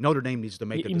already. Notre Dame needs to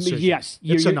make a decision. Yes.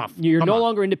 It's enough. You're no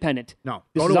longer independent. No.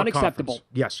 This is unacceptable.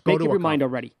 Yes. Go Make to up your a mind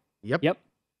conference. already. Yep.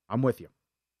 I'm with you.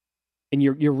 And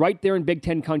you're right there in Big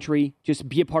Ten country. Just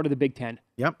be a part of the Big Ten.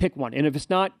 Yep. Pick one. And if it's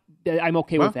not, I'm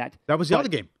okay with that. That was the other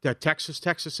game.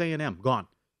 Texas A&M, gone.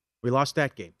 We lost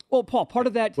that game. Well, Paul, part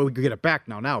of that. Well, we could get it back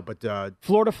now, but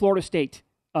Florida State,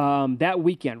 that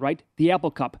weekend, right? The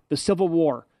Apple Cup, the Civil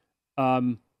War,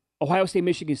 Ohio State,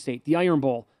 Michigan State, the Iron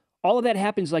Bowl. All of that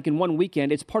happens like in one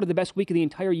weekend. It's part of the best week of the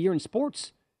entire year in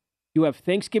sports. You have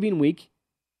Thanksgiving week.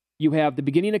 You have the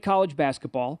beginning of college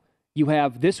basketball. You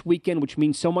have this weekend, which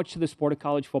means so much to the sport of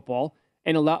college football.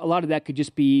 And a lot of that could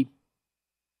just be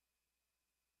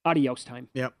adios time.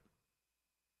 Yep.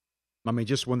 I mean,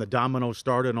 just when the dominoes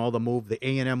started and all the move, the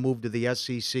A&M moved to the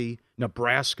SEC,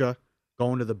 Nebraska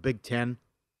going to the Big Ten,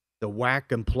 the WAC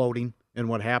imploding and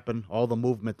what happened, all the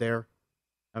movement there.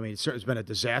 I mean, it's been a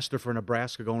disaster for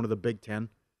Nebraska going to the Big Ten,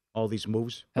 all these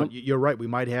moves. But you're right, we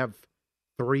might have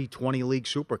 3 20-league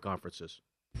super conferences.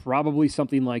 Probably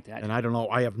something like that. And I don't know.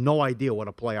 I have no idea what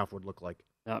a playoff would look like.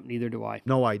 Neither do I.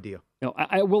 No idea. No,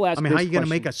 I will ask. I mean, how are you going to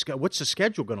make what's the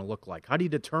schedule going to look like? How do you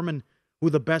determine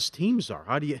who the best teams are?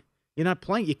 How do you? You're not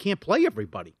playing. You can't play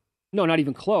everybody. No, not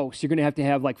even close. You're going to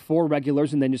have like 4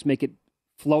 regulars and then just make it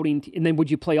floating. And then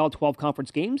would you play all 12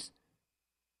 conference games?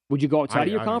 Would you go outside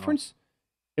of your conference?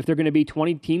 If they're going to be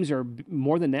 20 teams or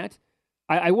more than that?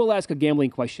 I will ask a gambling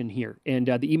question here. And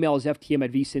the email is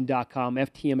ftm@vsin.com,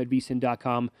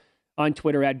 ftm@vsin.com, on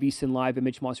Twitter @vsinlive, and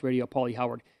Mitch Moss Radio, Paulie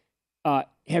Howard.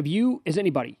 Has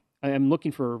anybody, I'm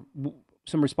looking for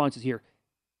some responses here.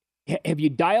 Have you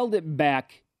dialed it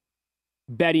back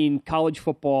betting college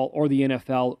football or the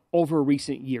NFL over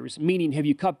recent years? Meaning, have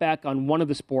you cut back on one of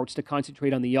the sports to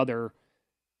concentrate on the other?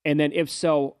 And then if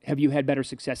so, have you had better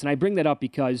success? And I bring that up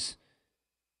because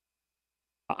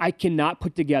I cannot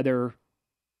put together,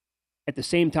 at the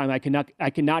same time, I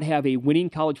cannot have a winning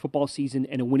college football season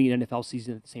and a winning NFL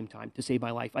season at the same time to save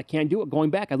my life. I can't do it. Going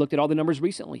back, I looked at all the numbers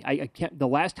recently. I can't. The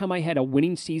last time I had a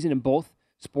winning season in both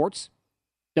sports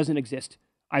doesn't exist.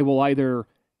 I will either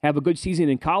have a good season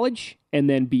in college and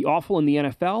then be awful in the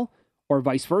NFL, or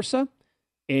vice versa.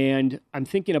 And I'm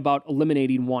thinking about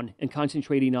eliminating one and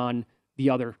concentrating on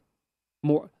the other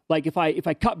more. Like if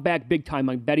I cut back big time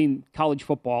on betting college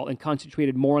football and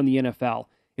concentrated more on the NFL.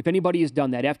 If anybody has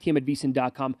done that,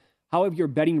 ftm@vsin.com, how have your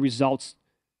betting results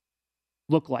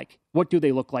look like? What do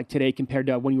they look like today compared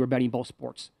to when you were betting both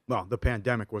sports? Well, the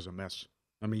pandemic was a mess.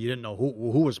 I mean, you didn't know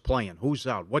who was playing, who's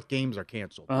out, what games are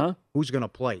canceled, who's going to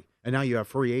play. And now you have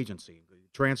free agency,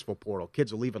 transfer portal.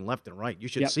 Kids are leaving left and right. You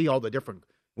should see all the different,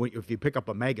 if you pick up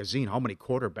a magazine, how many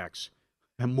quarterbacks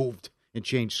have moved and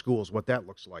changed schools, what that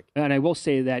looks like. And I will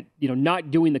say that, not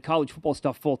doing the college football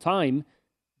stuff full time,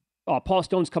 Paul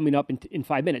Stone's coming up in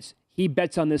 5 minutes. He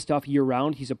bets on this stuff year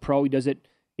round. He's a pro. He does it,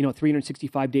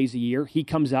 365 days a year. He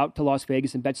comes out to Las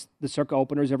Vegas and bets the Circa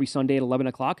openers every Sunday at 11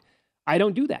 o'clock. I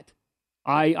don't do that.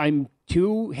 I'm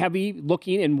too heavy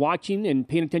looking and watching and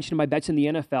paying attention to my bets in the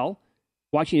NFL,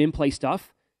 watching in-play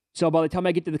stuff. So by the time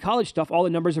I get to the college stuff, all the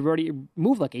numbers have already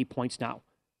moved like 8 points now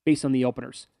based on the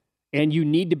openers. And you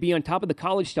need to be on top of the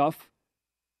college stuff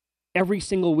every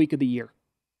single week of the year.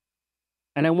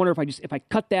 And I wonder if I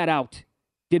cut that out,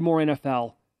 did more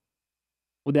NFL,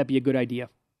 would that be a good idea?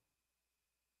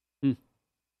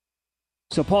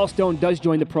 So Paul Stone does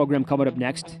join the program coming up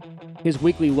next. His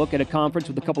weekly look at a conference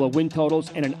with a couple of win totals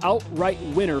and an outright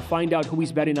winner. Find out who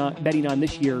he's betting on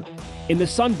this year in the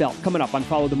Sun Belt. Coming up on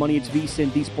Follow the Money, it's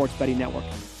VSiN, the Sports Betting Network.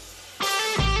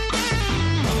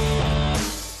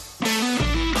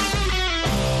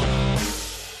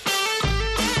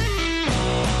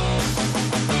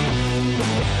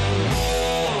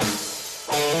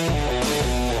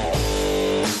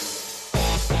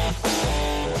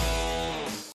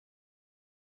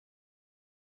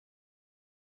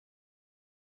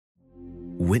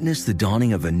 Witness the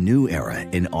dawning of a new era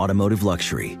in automotive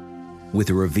luxury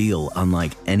with a reveal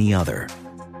unlike any other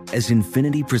as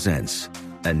Infiniti presents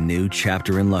a new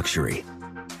chapter in luxury,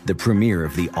 the premiere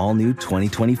of the all-new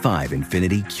 2025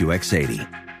 Infiniti QX80.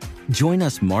 Join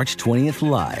us March 20th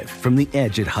live from the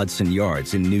Edge at Hudson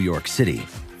Yards in New York City,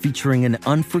 featuring an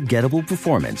unforgettable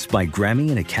performance by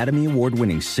Grammy and Academy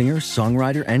Award-winning singer,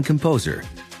 songwriter, and composer,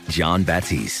 Jon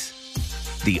Batiste.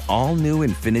 The all-new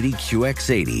Infiniti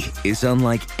QX80 is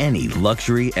unlike any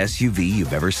luxury SUV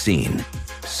you've ever seen.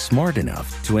 Smart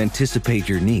enough to anticipate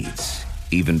your needs,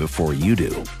 even before you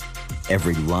do.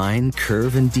 Every line,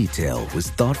 curve, and detail was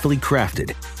thoughtfully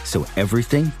crafted, so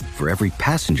everything for every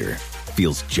passenger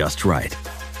feels just right.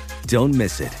 Don't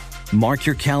miss it. Mark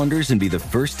your calendars and be the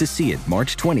first to see it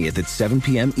March 20th at 7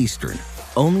 p.m. Eastern,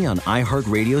 only on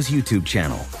iHeartRadio's YouTube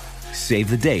channel. Save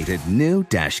the date at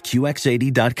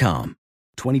new-QX80.com.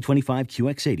 2025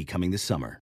 QX80 coming this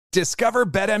summer. Discover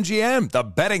BetMGM, the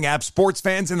betting app sports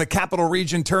fans in the capital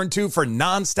region turn to for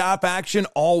nonstop action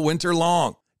all winter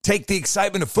long. Take the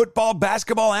excitement of football,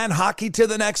 basketball, and hockey to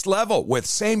the next level with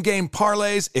same-game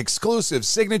parlays, exclusive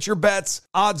signature bets,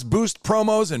 odds boost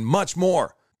promos, and much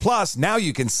more. Plus, now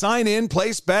you can sign in,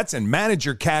 place bets, and manage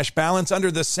your cash balance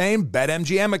under the same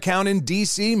BetMGM account in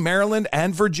D.C., Maryland,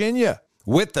 and Virginia.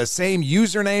 With the same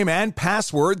username and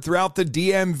password throughout the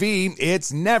DMV,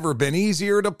 it's never been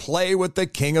easier to play with the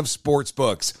king of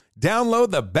sportsbooks. Download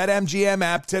the BetMGM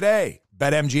app today.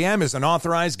 BetMGM is an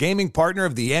authorized gaming partner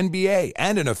of the NBA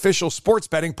and an official sports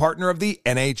betting partner of the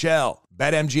NHL.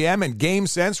 BetMGM and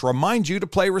GameSense remind you to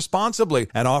play responsibly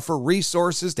and offer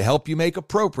resources to help you make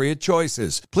appropriate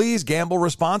choices. Please gamble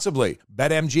responsibly.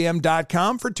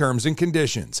 BetMGM.com for terms and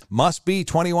conditions. Must be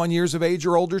 21 years of age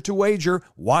or older to wager.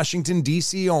 Washington,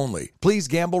 D.C. only. Please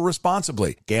gamble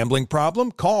responsibly. Gambling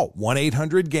problem? Call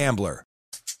 1-800-GAMBLER.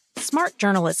 Smart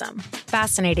journalism.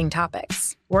 Fascinating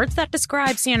topics. Words that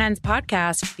describe CNN's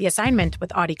podcast, The Assignment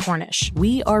with Audie Cornish.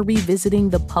 We are revisiting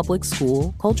the public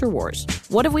school culture wars.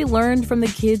 What have we learned from the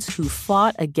kids who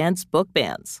fought against book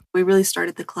bans? We really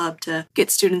started the club to get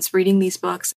students reading these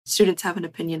books. Students have an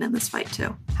opinion in this fight,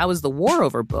 too. How has the war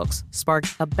over books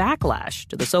sparked a backlash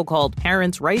to the so-called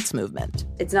parents' rights movement?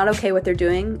 It's not okay what they're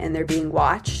doing, and they're being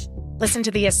watched. Listen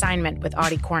to The Assignment with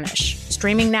Audie Cornish.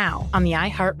 Streaming now on the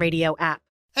iHeartRadio app.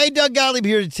 Hey, Doug Gottlieb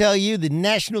here to tell you the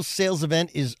national sales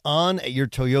event is on at your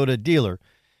Toyota dealer,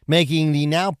 making the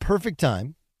now perfect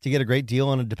time to get a great deal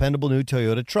on a dependable new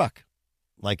Toyota truck,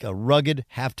 like a rugged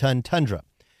half-ton Tundra.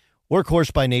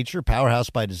 Workhorse by nature, powerhouse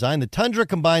by design, the Tundra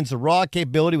combines the raw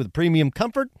capability with premium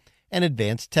comfort and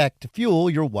advanced tech to fuel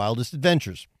your wildest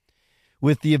adventures.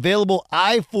 With the available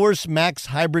iForce Max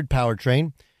hybrid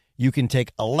powertrain, you can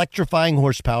take electrifying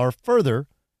horsepower further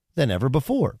than ever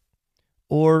before.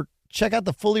 Or check out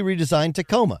the fully redesigned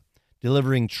Tacoma.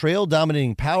 Delivering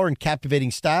trail-dominating power and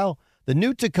captivating style, the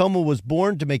new Tacoma was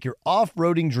born to make your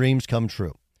off-roading dreams come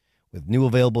true. With new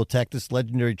available tech, this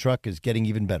legendary truck is getting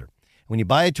even better. When you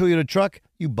buy a Toyota truck,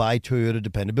 you buy Toyota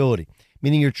dependability,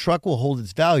 meaning your truck will hold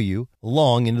its value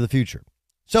long into the future.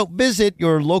 So visit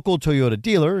your local Toyota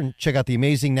dealer and check out the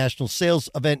amazing national sales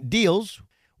event deals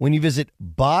when you visit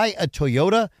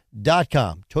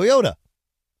buyatoyota.com. Toyota,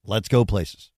 let's go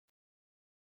places.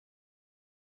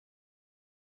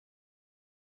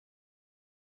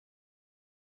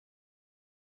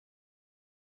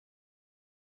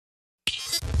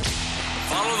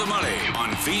 Follow the money on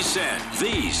VSiN,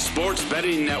 the sports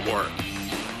betting network.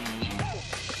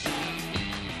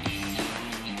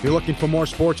 If you're looking for more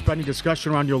sports betting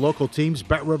discussion around your local teams,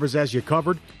 BetRivers has you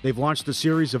covered. They've launched a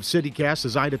series of CityCasts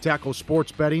designed to tackle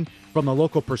sports betting from the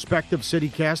local perspective.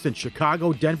 CityCast in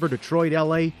Chicago, Denver, Detroit,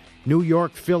 L.A., New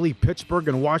York, Philly, Pittsburgh,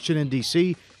 and Washington,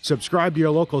 D.C. Subscribe to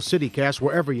your local CityCast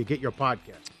wherever you get your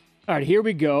podcast. All right, here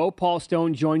we go. Paul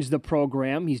Stone joins the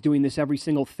program. He's doing this every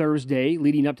single Thursday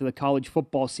leading up to the college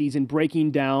football season, breaking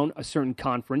down a certain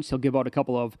conference. He'll give out a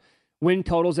couple of win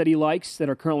totals that he likes that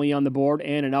are currently on the board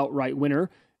and an outright winner.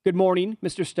 Good morning,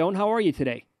 Mr. Stone. How are you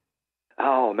today?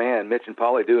 Oh, man, Mitch and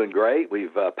Paulie doing great.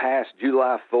 We've passed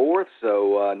July 4th,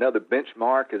 so another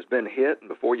benchmark has been hit, and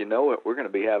before you know it, we're going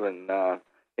to be having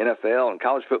NFL and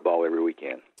college football every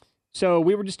weekend. So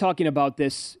we were just talking about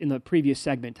this in the previous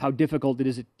segment, how difficult it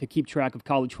is to keep track of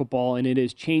college football, and it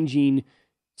is changing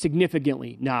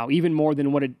significantly now, even more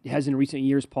than what it has in recent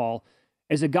years, Paul.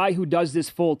 As a guy who does this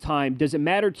full time, does it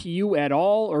matter to you at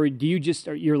all, or do you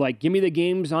you're like, give me the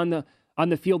games on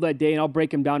the field that day, and I'll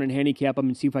break them down and handicap them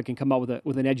and see if I can come out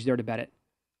with an edge there to bet it?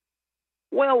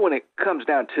 Well, when it comes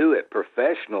down to it,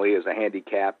 professionally as a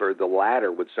handicapper, the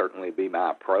latter would certainly be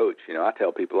my approach. You know, I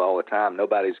tell people all the time,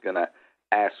 nobody's going to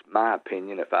ask my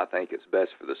opinion if I think it's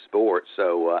best for the sport.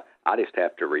 So I just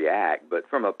have to react. But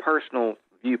from a personal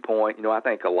viewpoint, I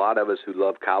think a lot of us who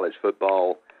love college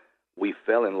football, we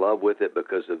fell in love with it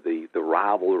because of the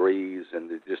rivalries and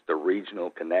just the regional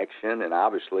connection. And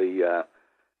obviously,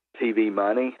 TV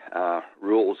money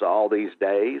rules all these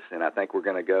days. And I think we're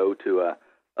going to go to a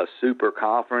super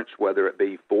conference, whether it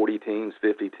be 40 teams,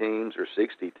 50 teams, or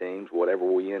 60 teams, whatever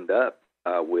we end up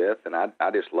with. And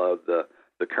I just love the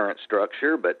current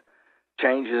structure, but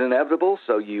change is inevitable.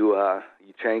 So you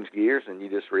change gears and you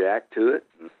just react to it.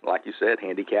 And like you said,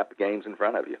 handicap the games in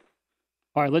front of you.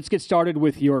 All right, let's get started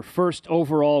with your first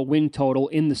overall win total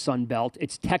in the Sun Belt.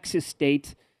 It's Texas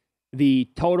State. The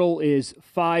total is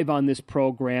 5 on this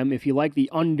program. If you like the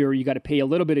under, you got to pay a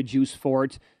little bit of juice for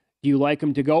it. Do you like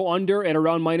them to go under at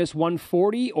around minus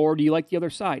 140, or do you like the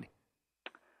other side?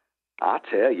 I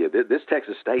tell you, this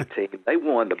Texas State team,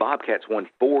 the Bobcats won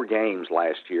 4 games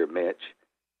last year, Mitch,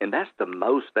 and that's the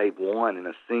most they've won in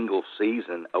a single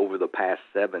season over the past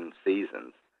 7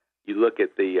 seasons. You look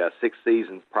at the 6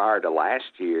 seasons prior to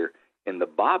last year, and the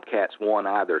Bobcats won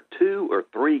either 2 or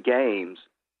 3 games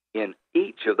in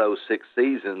each of those 6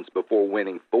 seasons before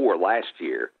winning 4 last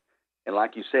year. And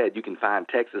like you said, you can find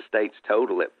Texas State's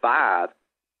total at 5,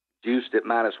 juiced at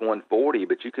minus 140,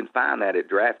 but you can find that at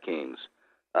DraftKings.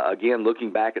 Again,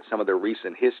 looking back at some of their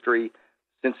recent history,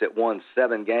 since it won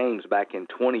 7 games back in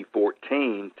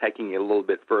 2014, taking it a little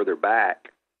bit further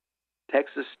back,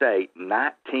 Texas State,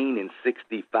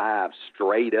 19-65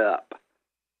 straight up.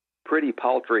 Pretty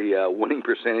paltry winning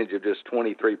percentage of just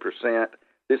 23%.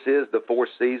 This is the 4th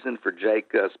season for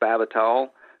Jake Spavital,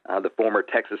 the former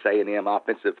Texas A&M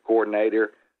offensive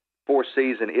coordinator. 4th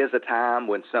season is a time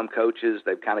when some coaches,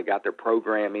 they've kind of got their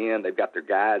program in, they've got their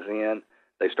guys in,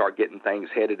 they start getting things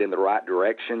headed in the right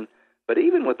direction. But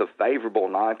even with a favorable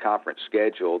non-conference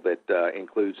schedule that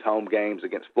includes home games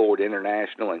against Florida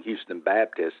International and Houston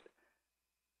Baptist,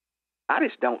 I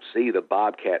just don't see the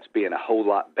Bobcats being a whole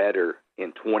lot better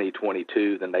in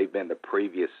 2022 than they've been the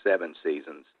previous 7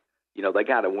 seasons. They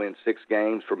got to win 6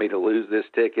 games for me to lose this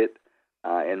ticket,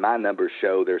 and my numbers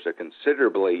show there's a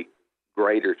considerably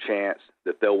greater chance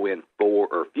that they'll win 4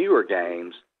 or fewer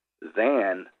games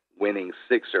than winning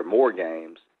 6 or more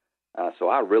games. So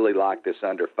I really like this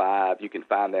under 5. You can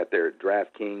find that there at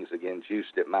DraftKings, again,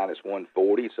 juiced at minus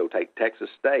 140. So take Texas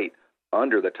State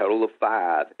under the total of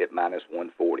 5 at minus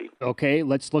 140. Okay,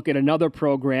 let's look at another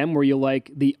program where you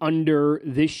like the under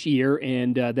this year,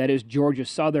 and that is Georgia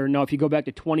Southern. Now, if you go back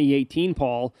to 2018,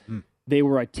 Paul, they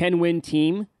were a 10-win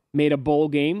team, made a bowl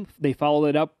game. They followed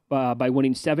it up by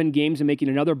winning 7 games and making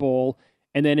another bowl.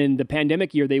 And then in the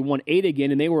pandemic year, they won 8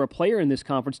 again, and they were a player in this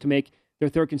conference to make their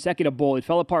 3rd consecutive bowl. It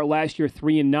fell apart last year.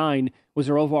 3-9 was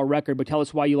their overall record. But tell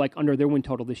us why you like under their win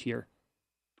total this year.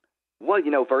 Well,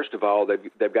 first of all,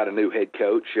 they've got a new head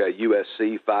coach.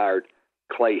 USC fired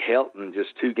Clay Helton just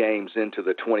 2 games into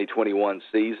the 2021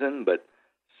 season, but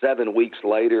 7 weeks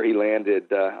later, he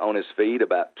landed on his feet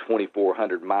about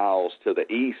 2,400 miles to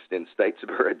the east in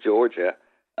Statesboro, Georgia,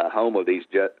 home of these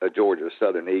Georgia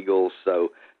Southern Eagles.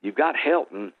 So you've got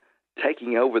Helton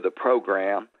taking over the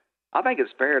program. I think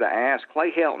it's fair to ask,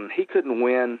 Clay Helton, he couldn't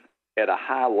win at a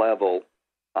high level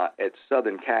at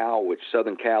Southern Cal, which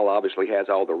Southern Cal obviously has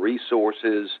all the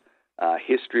resources,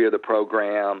 history of the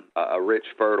program, a rich,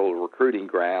 fertile recruiting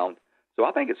ground. So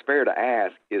I think it's fair to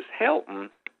ask, is Helton,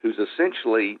 who's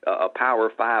essentially a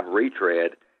Power 5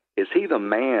 retread, is he the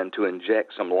man to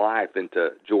inject some life into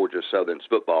Georgia Southern's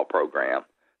football program?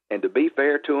 And to be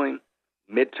fair to him,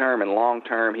 midterm and long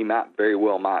term, he might very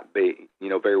well be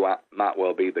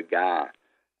the guy.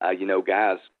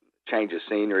 Guys change of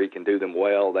scenery can do them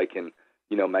well. They can,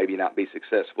 maybe not be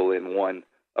successful in one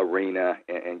arena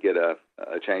and get a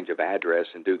change of address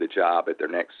and do the job at their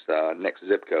next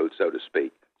zip code, so to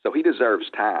speak. So he deserves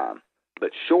time.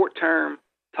 But short term,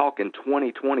 talking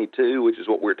 2022, which is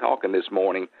what we're talking this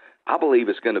morning, I believe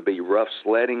it's going to be rough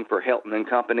sledding for Helton and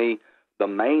company. The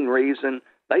main reason,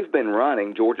 they've been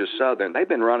running, Georgia Southern, they've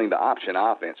been running the option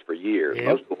offense for years. Yep.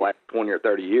 Most of the last 20 or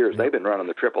 30 years, they've been running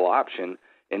the triple option.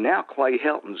 And now Clay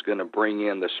Helton's going to bring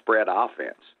in the spread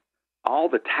offense. All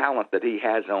the talent that he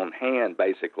has on hand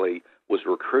basically was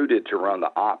recruited to run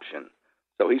the option.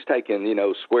 So he's taking,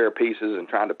 square pieces and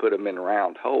trying to put them in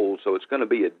round holes. So it's going to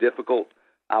be a difficult,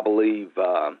 I believe,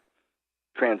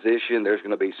 transition. There's going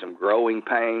to be some growing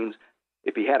pains.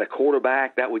 If he had a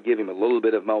quarterback, that would give him a little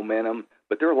bit of momentum.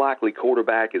 But their likely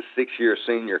quarterback is 6-year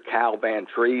senior Cal Van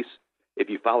Treese. If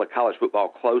you follow college football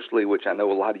closely, which I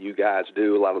know a lot of you guys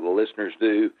do, a lot of the listeners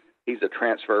do, he's a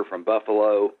transfer from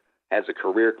Buffalo, has a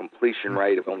career completion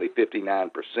rate of only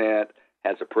 59%,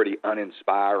 has a pretty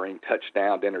uninspiring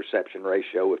touchdown to interception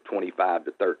ratio of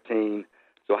 25-13.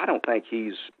 So I don't think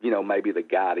he's, maybe the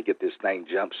guy to get this thing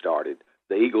jump-started.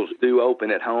 The Eagles do open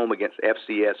at home against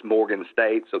FCS Morgan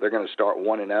State, so they're going to start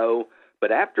 1-0.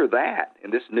 But after that,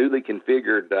 in this newly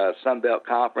configured Sun Belt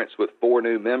Conference with 4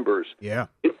 new members,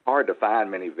 it's hard to find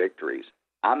many victories.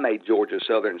 I made Georgia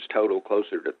Southern's total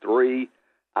closer to 3.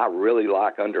 I really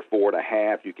like under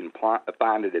 4.5. You can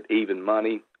find it at even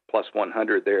money, plus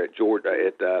 100 there at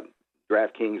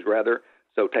DraftKings rather.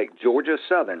 So take Georgia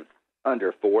Southern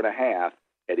under 4.5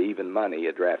 at even money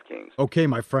at DraftKings. Okay,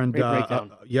 my friend.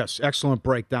 Yes, excellent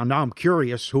breakdown. Now I'm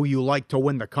curious who you like to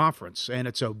win the conference, and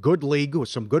it's a good league with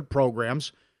some good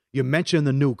programs. You mentioned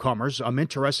the newcomers. I'm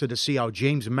interested to see how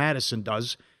James Madison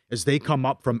does as they come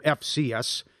up from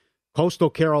FCS. Coastal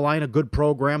Carolina, good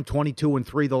program,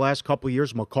 22-3 the last couple of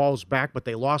years. McCall's back, but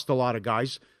they lost a lot of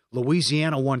guys.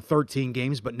 Louisiana won 13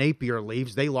 games, but Napier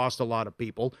leaves. They lost a lot of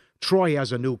people. Troy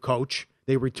has a new coach.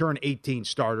 They return 18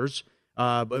 starters.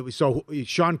 So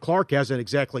Sean Clark hasn't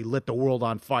exactly lit the world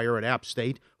on fire at App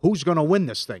State. Who's going to win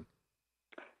this thing?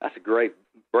 That's a great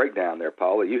breakdown there,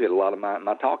 Paula. You hit a lot of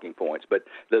my talking points. But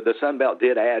the Sun Belt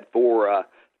did add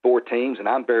four teams, and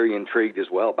I'm very intrigued as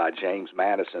well by James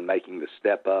Madison making the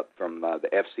step up from the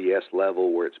FCS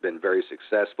level where it's been very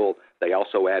successful. They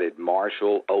also added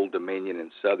Marshall, Old Dominion,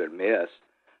 and Southern Miss.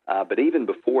 But even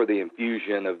before the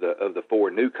infusion of the 4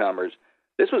 newcomers,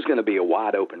 this was going to be a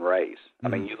wide-open race. I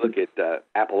mean, you look at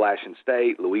Appalachian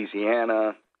State,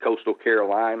 Louisiana, Coastal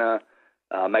Carolina,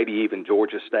 maybe even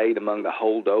Georgia State among the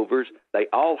holdovers. They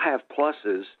all have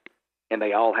pluses, and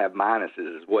they all have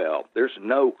minuses as well. There's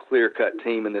no clear-cut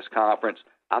team in this conference.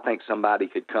 I think somebody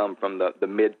could come from the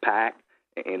mid-pack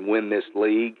and win this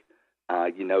league.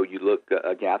 You look,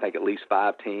 again, I think at least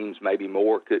 5 teams, maybe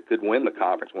more, could win the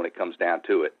conference when it comes down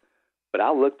to it. But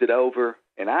I looked it over,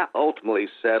 and I ultimately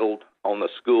settled on the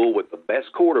school with the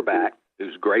best quarterback,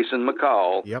 who's Grayson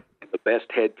McCall, and the best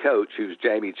head coach, who's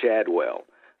Jamie Chadwell.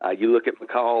 You look at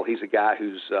McCall, he's a guy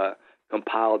who's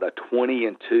compiled a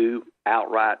 20-2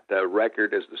 outright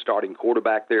record as the starting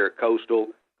quarterback there at Coastal,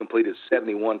 completed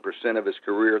 71% of his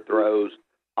career throws,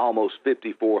 almost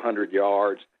 5,400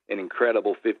 yards, an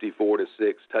incredible 54-6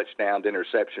 touchdown to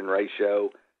interception ratio.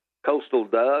 Coastal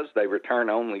does. They return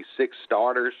only 6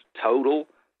 starters total,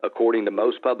 according to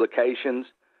most publications.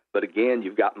 But again,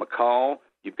 you've got McCall,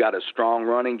 you've got a strong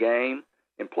running game,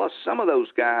 and plus some of those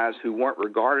guys who weren't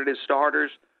regarded as starters,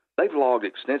 they've logged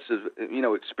extensive,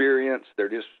 experience. They're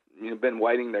just, been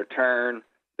waiting their turn.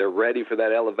 They're ready for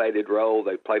that elevated role.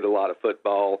 They've played a lot of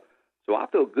football. So I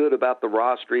feel good about the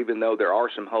roster, even though there are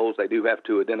some holes. They do have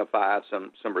to identify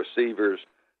some receivers.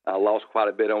 Lost quite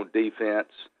a bit on defense.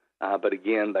 But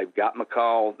again, they've got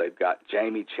McCall. They've got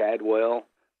Jamie Chadwell.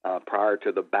 Prior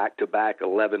to the back-to-back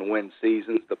 11-win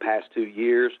seasons the past 2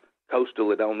 years,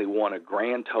 Coastal had only won a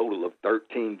grand total of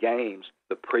 13 games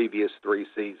the previous 3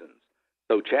 seasons.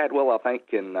 So Chadwell, I think,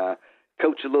 can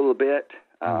coach a little bit.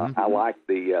 I like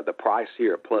the price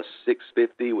here at plus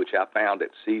 650, which I found at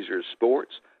Caesars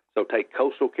Sports. So take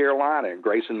Coastal Carolina and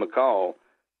Grayson McCall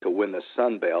to win the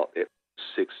Sun Belt at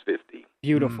 650.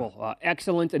 Beautiful.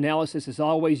 Excellent analysis as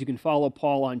always. You can follow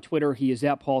Paul on Twitter. He is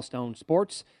at Paul Stone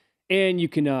Sports. And you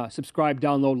can subscribe,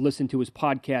 download, listen to his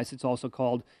podcast. It's also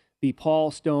called the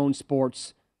Paul Stone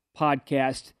Sports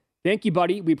Podcast. Thank you,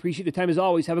 buddy. We appreciate the time as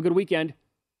always. Have a good weekend.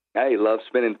 Hey, love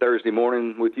spending Thursday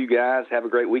morning with you guys. Have a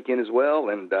great weekend as well,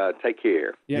 and take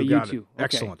care. Yeah, you too. Okay.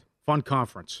 Excellent. Fun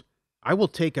conference. I will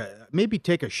take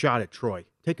a shot at Troy.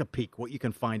 Take a peek what you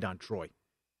can find on Troy.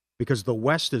 Because the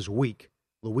West is weak.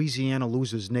 Louisiana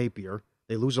loses Napier.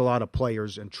 They lose a lot of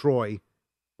players, and Troy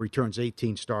returns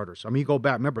 18 starters. I mean, you go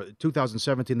back. Remember,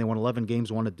 2017, they won 11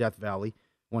 games, won at Death Valley,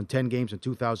 won 10 games in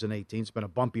 2018. It's been a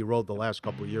bumpy road the last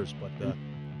couple of years, but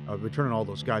returning all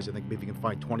those guys, I think maybe you can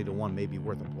find 20-1, maybe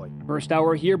worth a play. First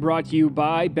hour here brought to you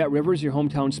by Bet Rivers, your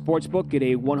hometown sportsbook. Get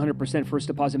a 100% first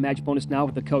deposit match bonus now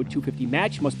with the code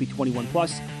 250MATCH. Must be 21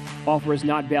 plus. Offer is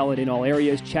not valid in all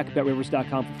areas. Check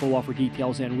BetRivers.com for full offer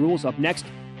details and rules. Up next,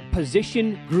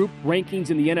 position group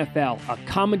rankings in the NFL, a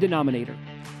common denominator.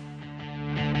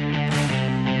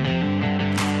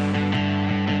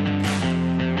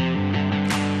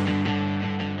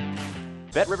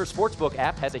 BetRivers Sportsbook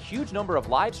app has a huge number of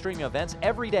live streaming events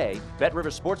every day.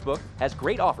 BetRivers Sportsbook has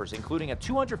great offers, including a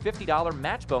 $250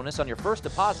 match bonus on your first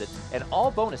deposit, and all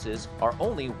bonuses are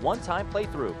only one-time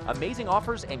playthrough. Amazing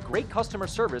offers and great customer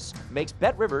service makes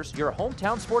BetRivers your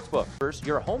hometown sportsbook.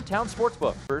 Your hometown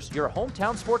sportsbook. Your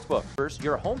hometown sportsbook.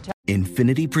 Your hometown.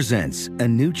 Infinity presents a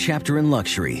new chapter in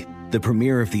luxury, the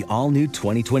premiere of the all-new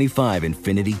 2025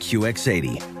 Infiniti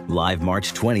QX80, live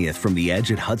March 20th from the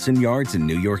Edge at Hudson Yards in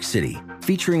New York City,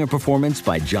 featuring a performance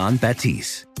by John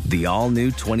Batiste. The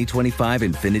all-new 2025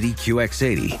 Infiniti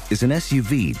QX80 is an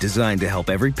SUV designed to help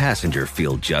every passenger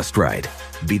feel just right.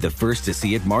 Be the first to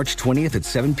see it March 20th at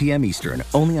 7 p.m. Eastern,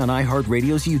 only on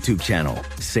iHeartRadio's YouTube channel.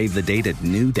 Save the date at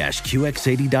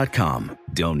new-QX80.com.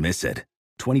 Don't miss it.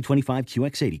 2025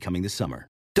 QX80 coming this summer.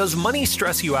 Does money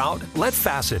stress you out? Let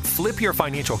Facet flip your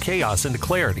financial chaos into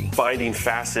clarity. Finding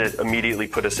Facet immediately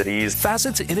put us at ease.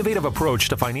 Facet's innovative approach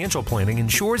to financial planning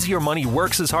ensures your money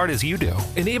works as hard as you do,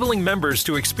 enabling members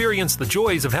to experience the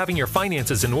joys of having your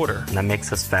finances in order. And that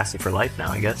makes us Facet for life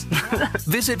now, I guess.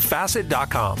 Visit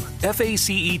Facet.com,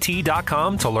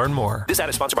 FACET.com to learn more. This ad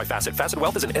is sponsored by Facet. Facet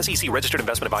Wealth is an SEC registered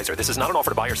investment advisor. This is not an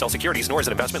offer to buy or sell securities, nor is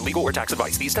it investment, legal, or tax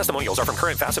advice. These testimonials are from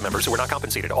current Facet members who are not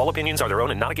compensated. All opinions are their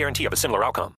own and not a guarantee of a similar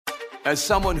outcome. As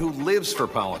someone who lives for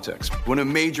politics, when a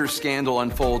major scandal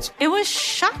unfolds, it was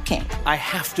shocking. I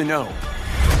have to know,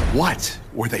 what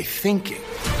were they thinking?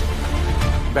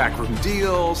 Backroom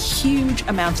deals, huge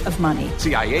amounts of money,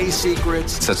 CIA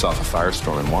secrets, sets off a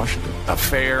firestorm in Washington,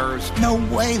 affairs. No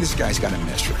way this guy's got a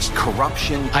mistress.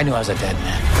 Corruption. I knew I was a dead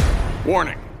man.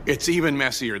 Warning, it's even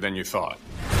messier than you thought.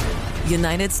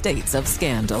 United States of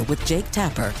Scandal with Jake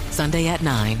Tapper, Sunday at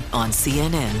 9 on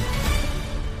CNN.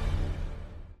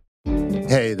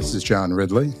 Hey, this is John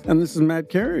Ridley. And this is Matt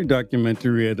Carey,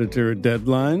 documentary editor at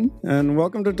Deadline. And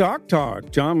welcome to Talk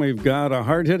Talk. John, we've got a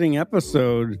hard-hitting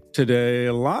episode today.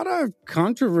 A lot of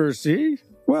controversy.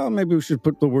 Well, maybe we should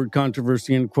put the word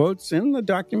controversy in quotes in the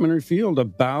documentary field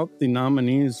about the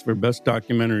nominees for Best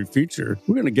Documentary Feature.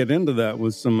 We're going to get into that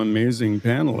with some amazing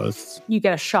panelists. You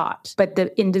get a shot, but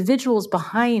the individuals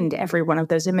behind every one of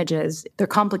those images, they're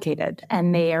complicated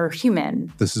and they are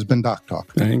human. This has been Doc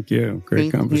Talk. Thank you.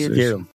 Great conversation.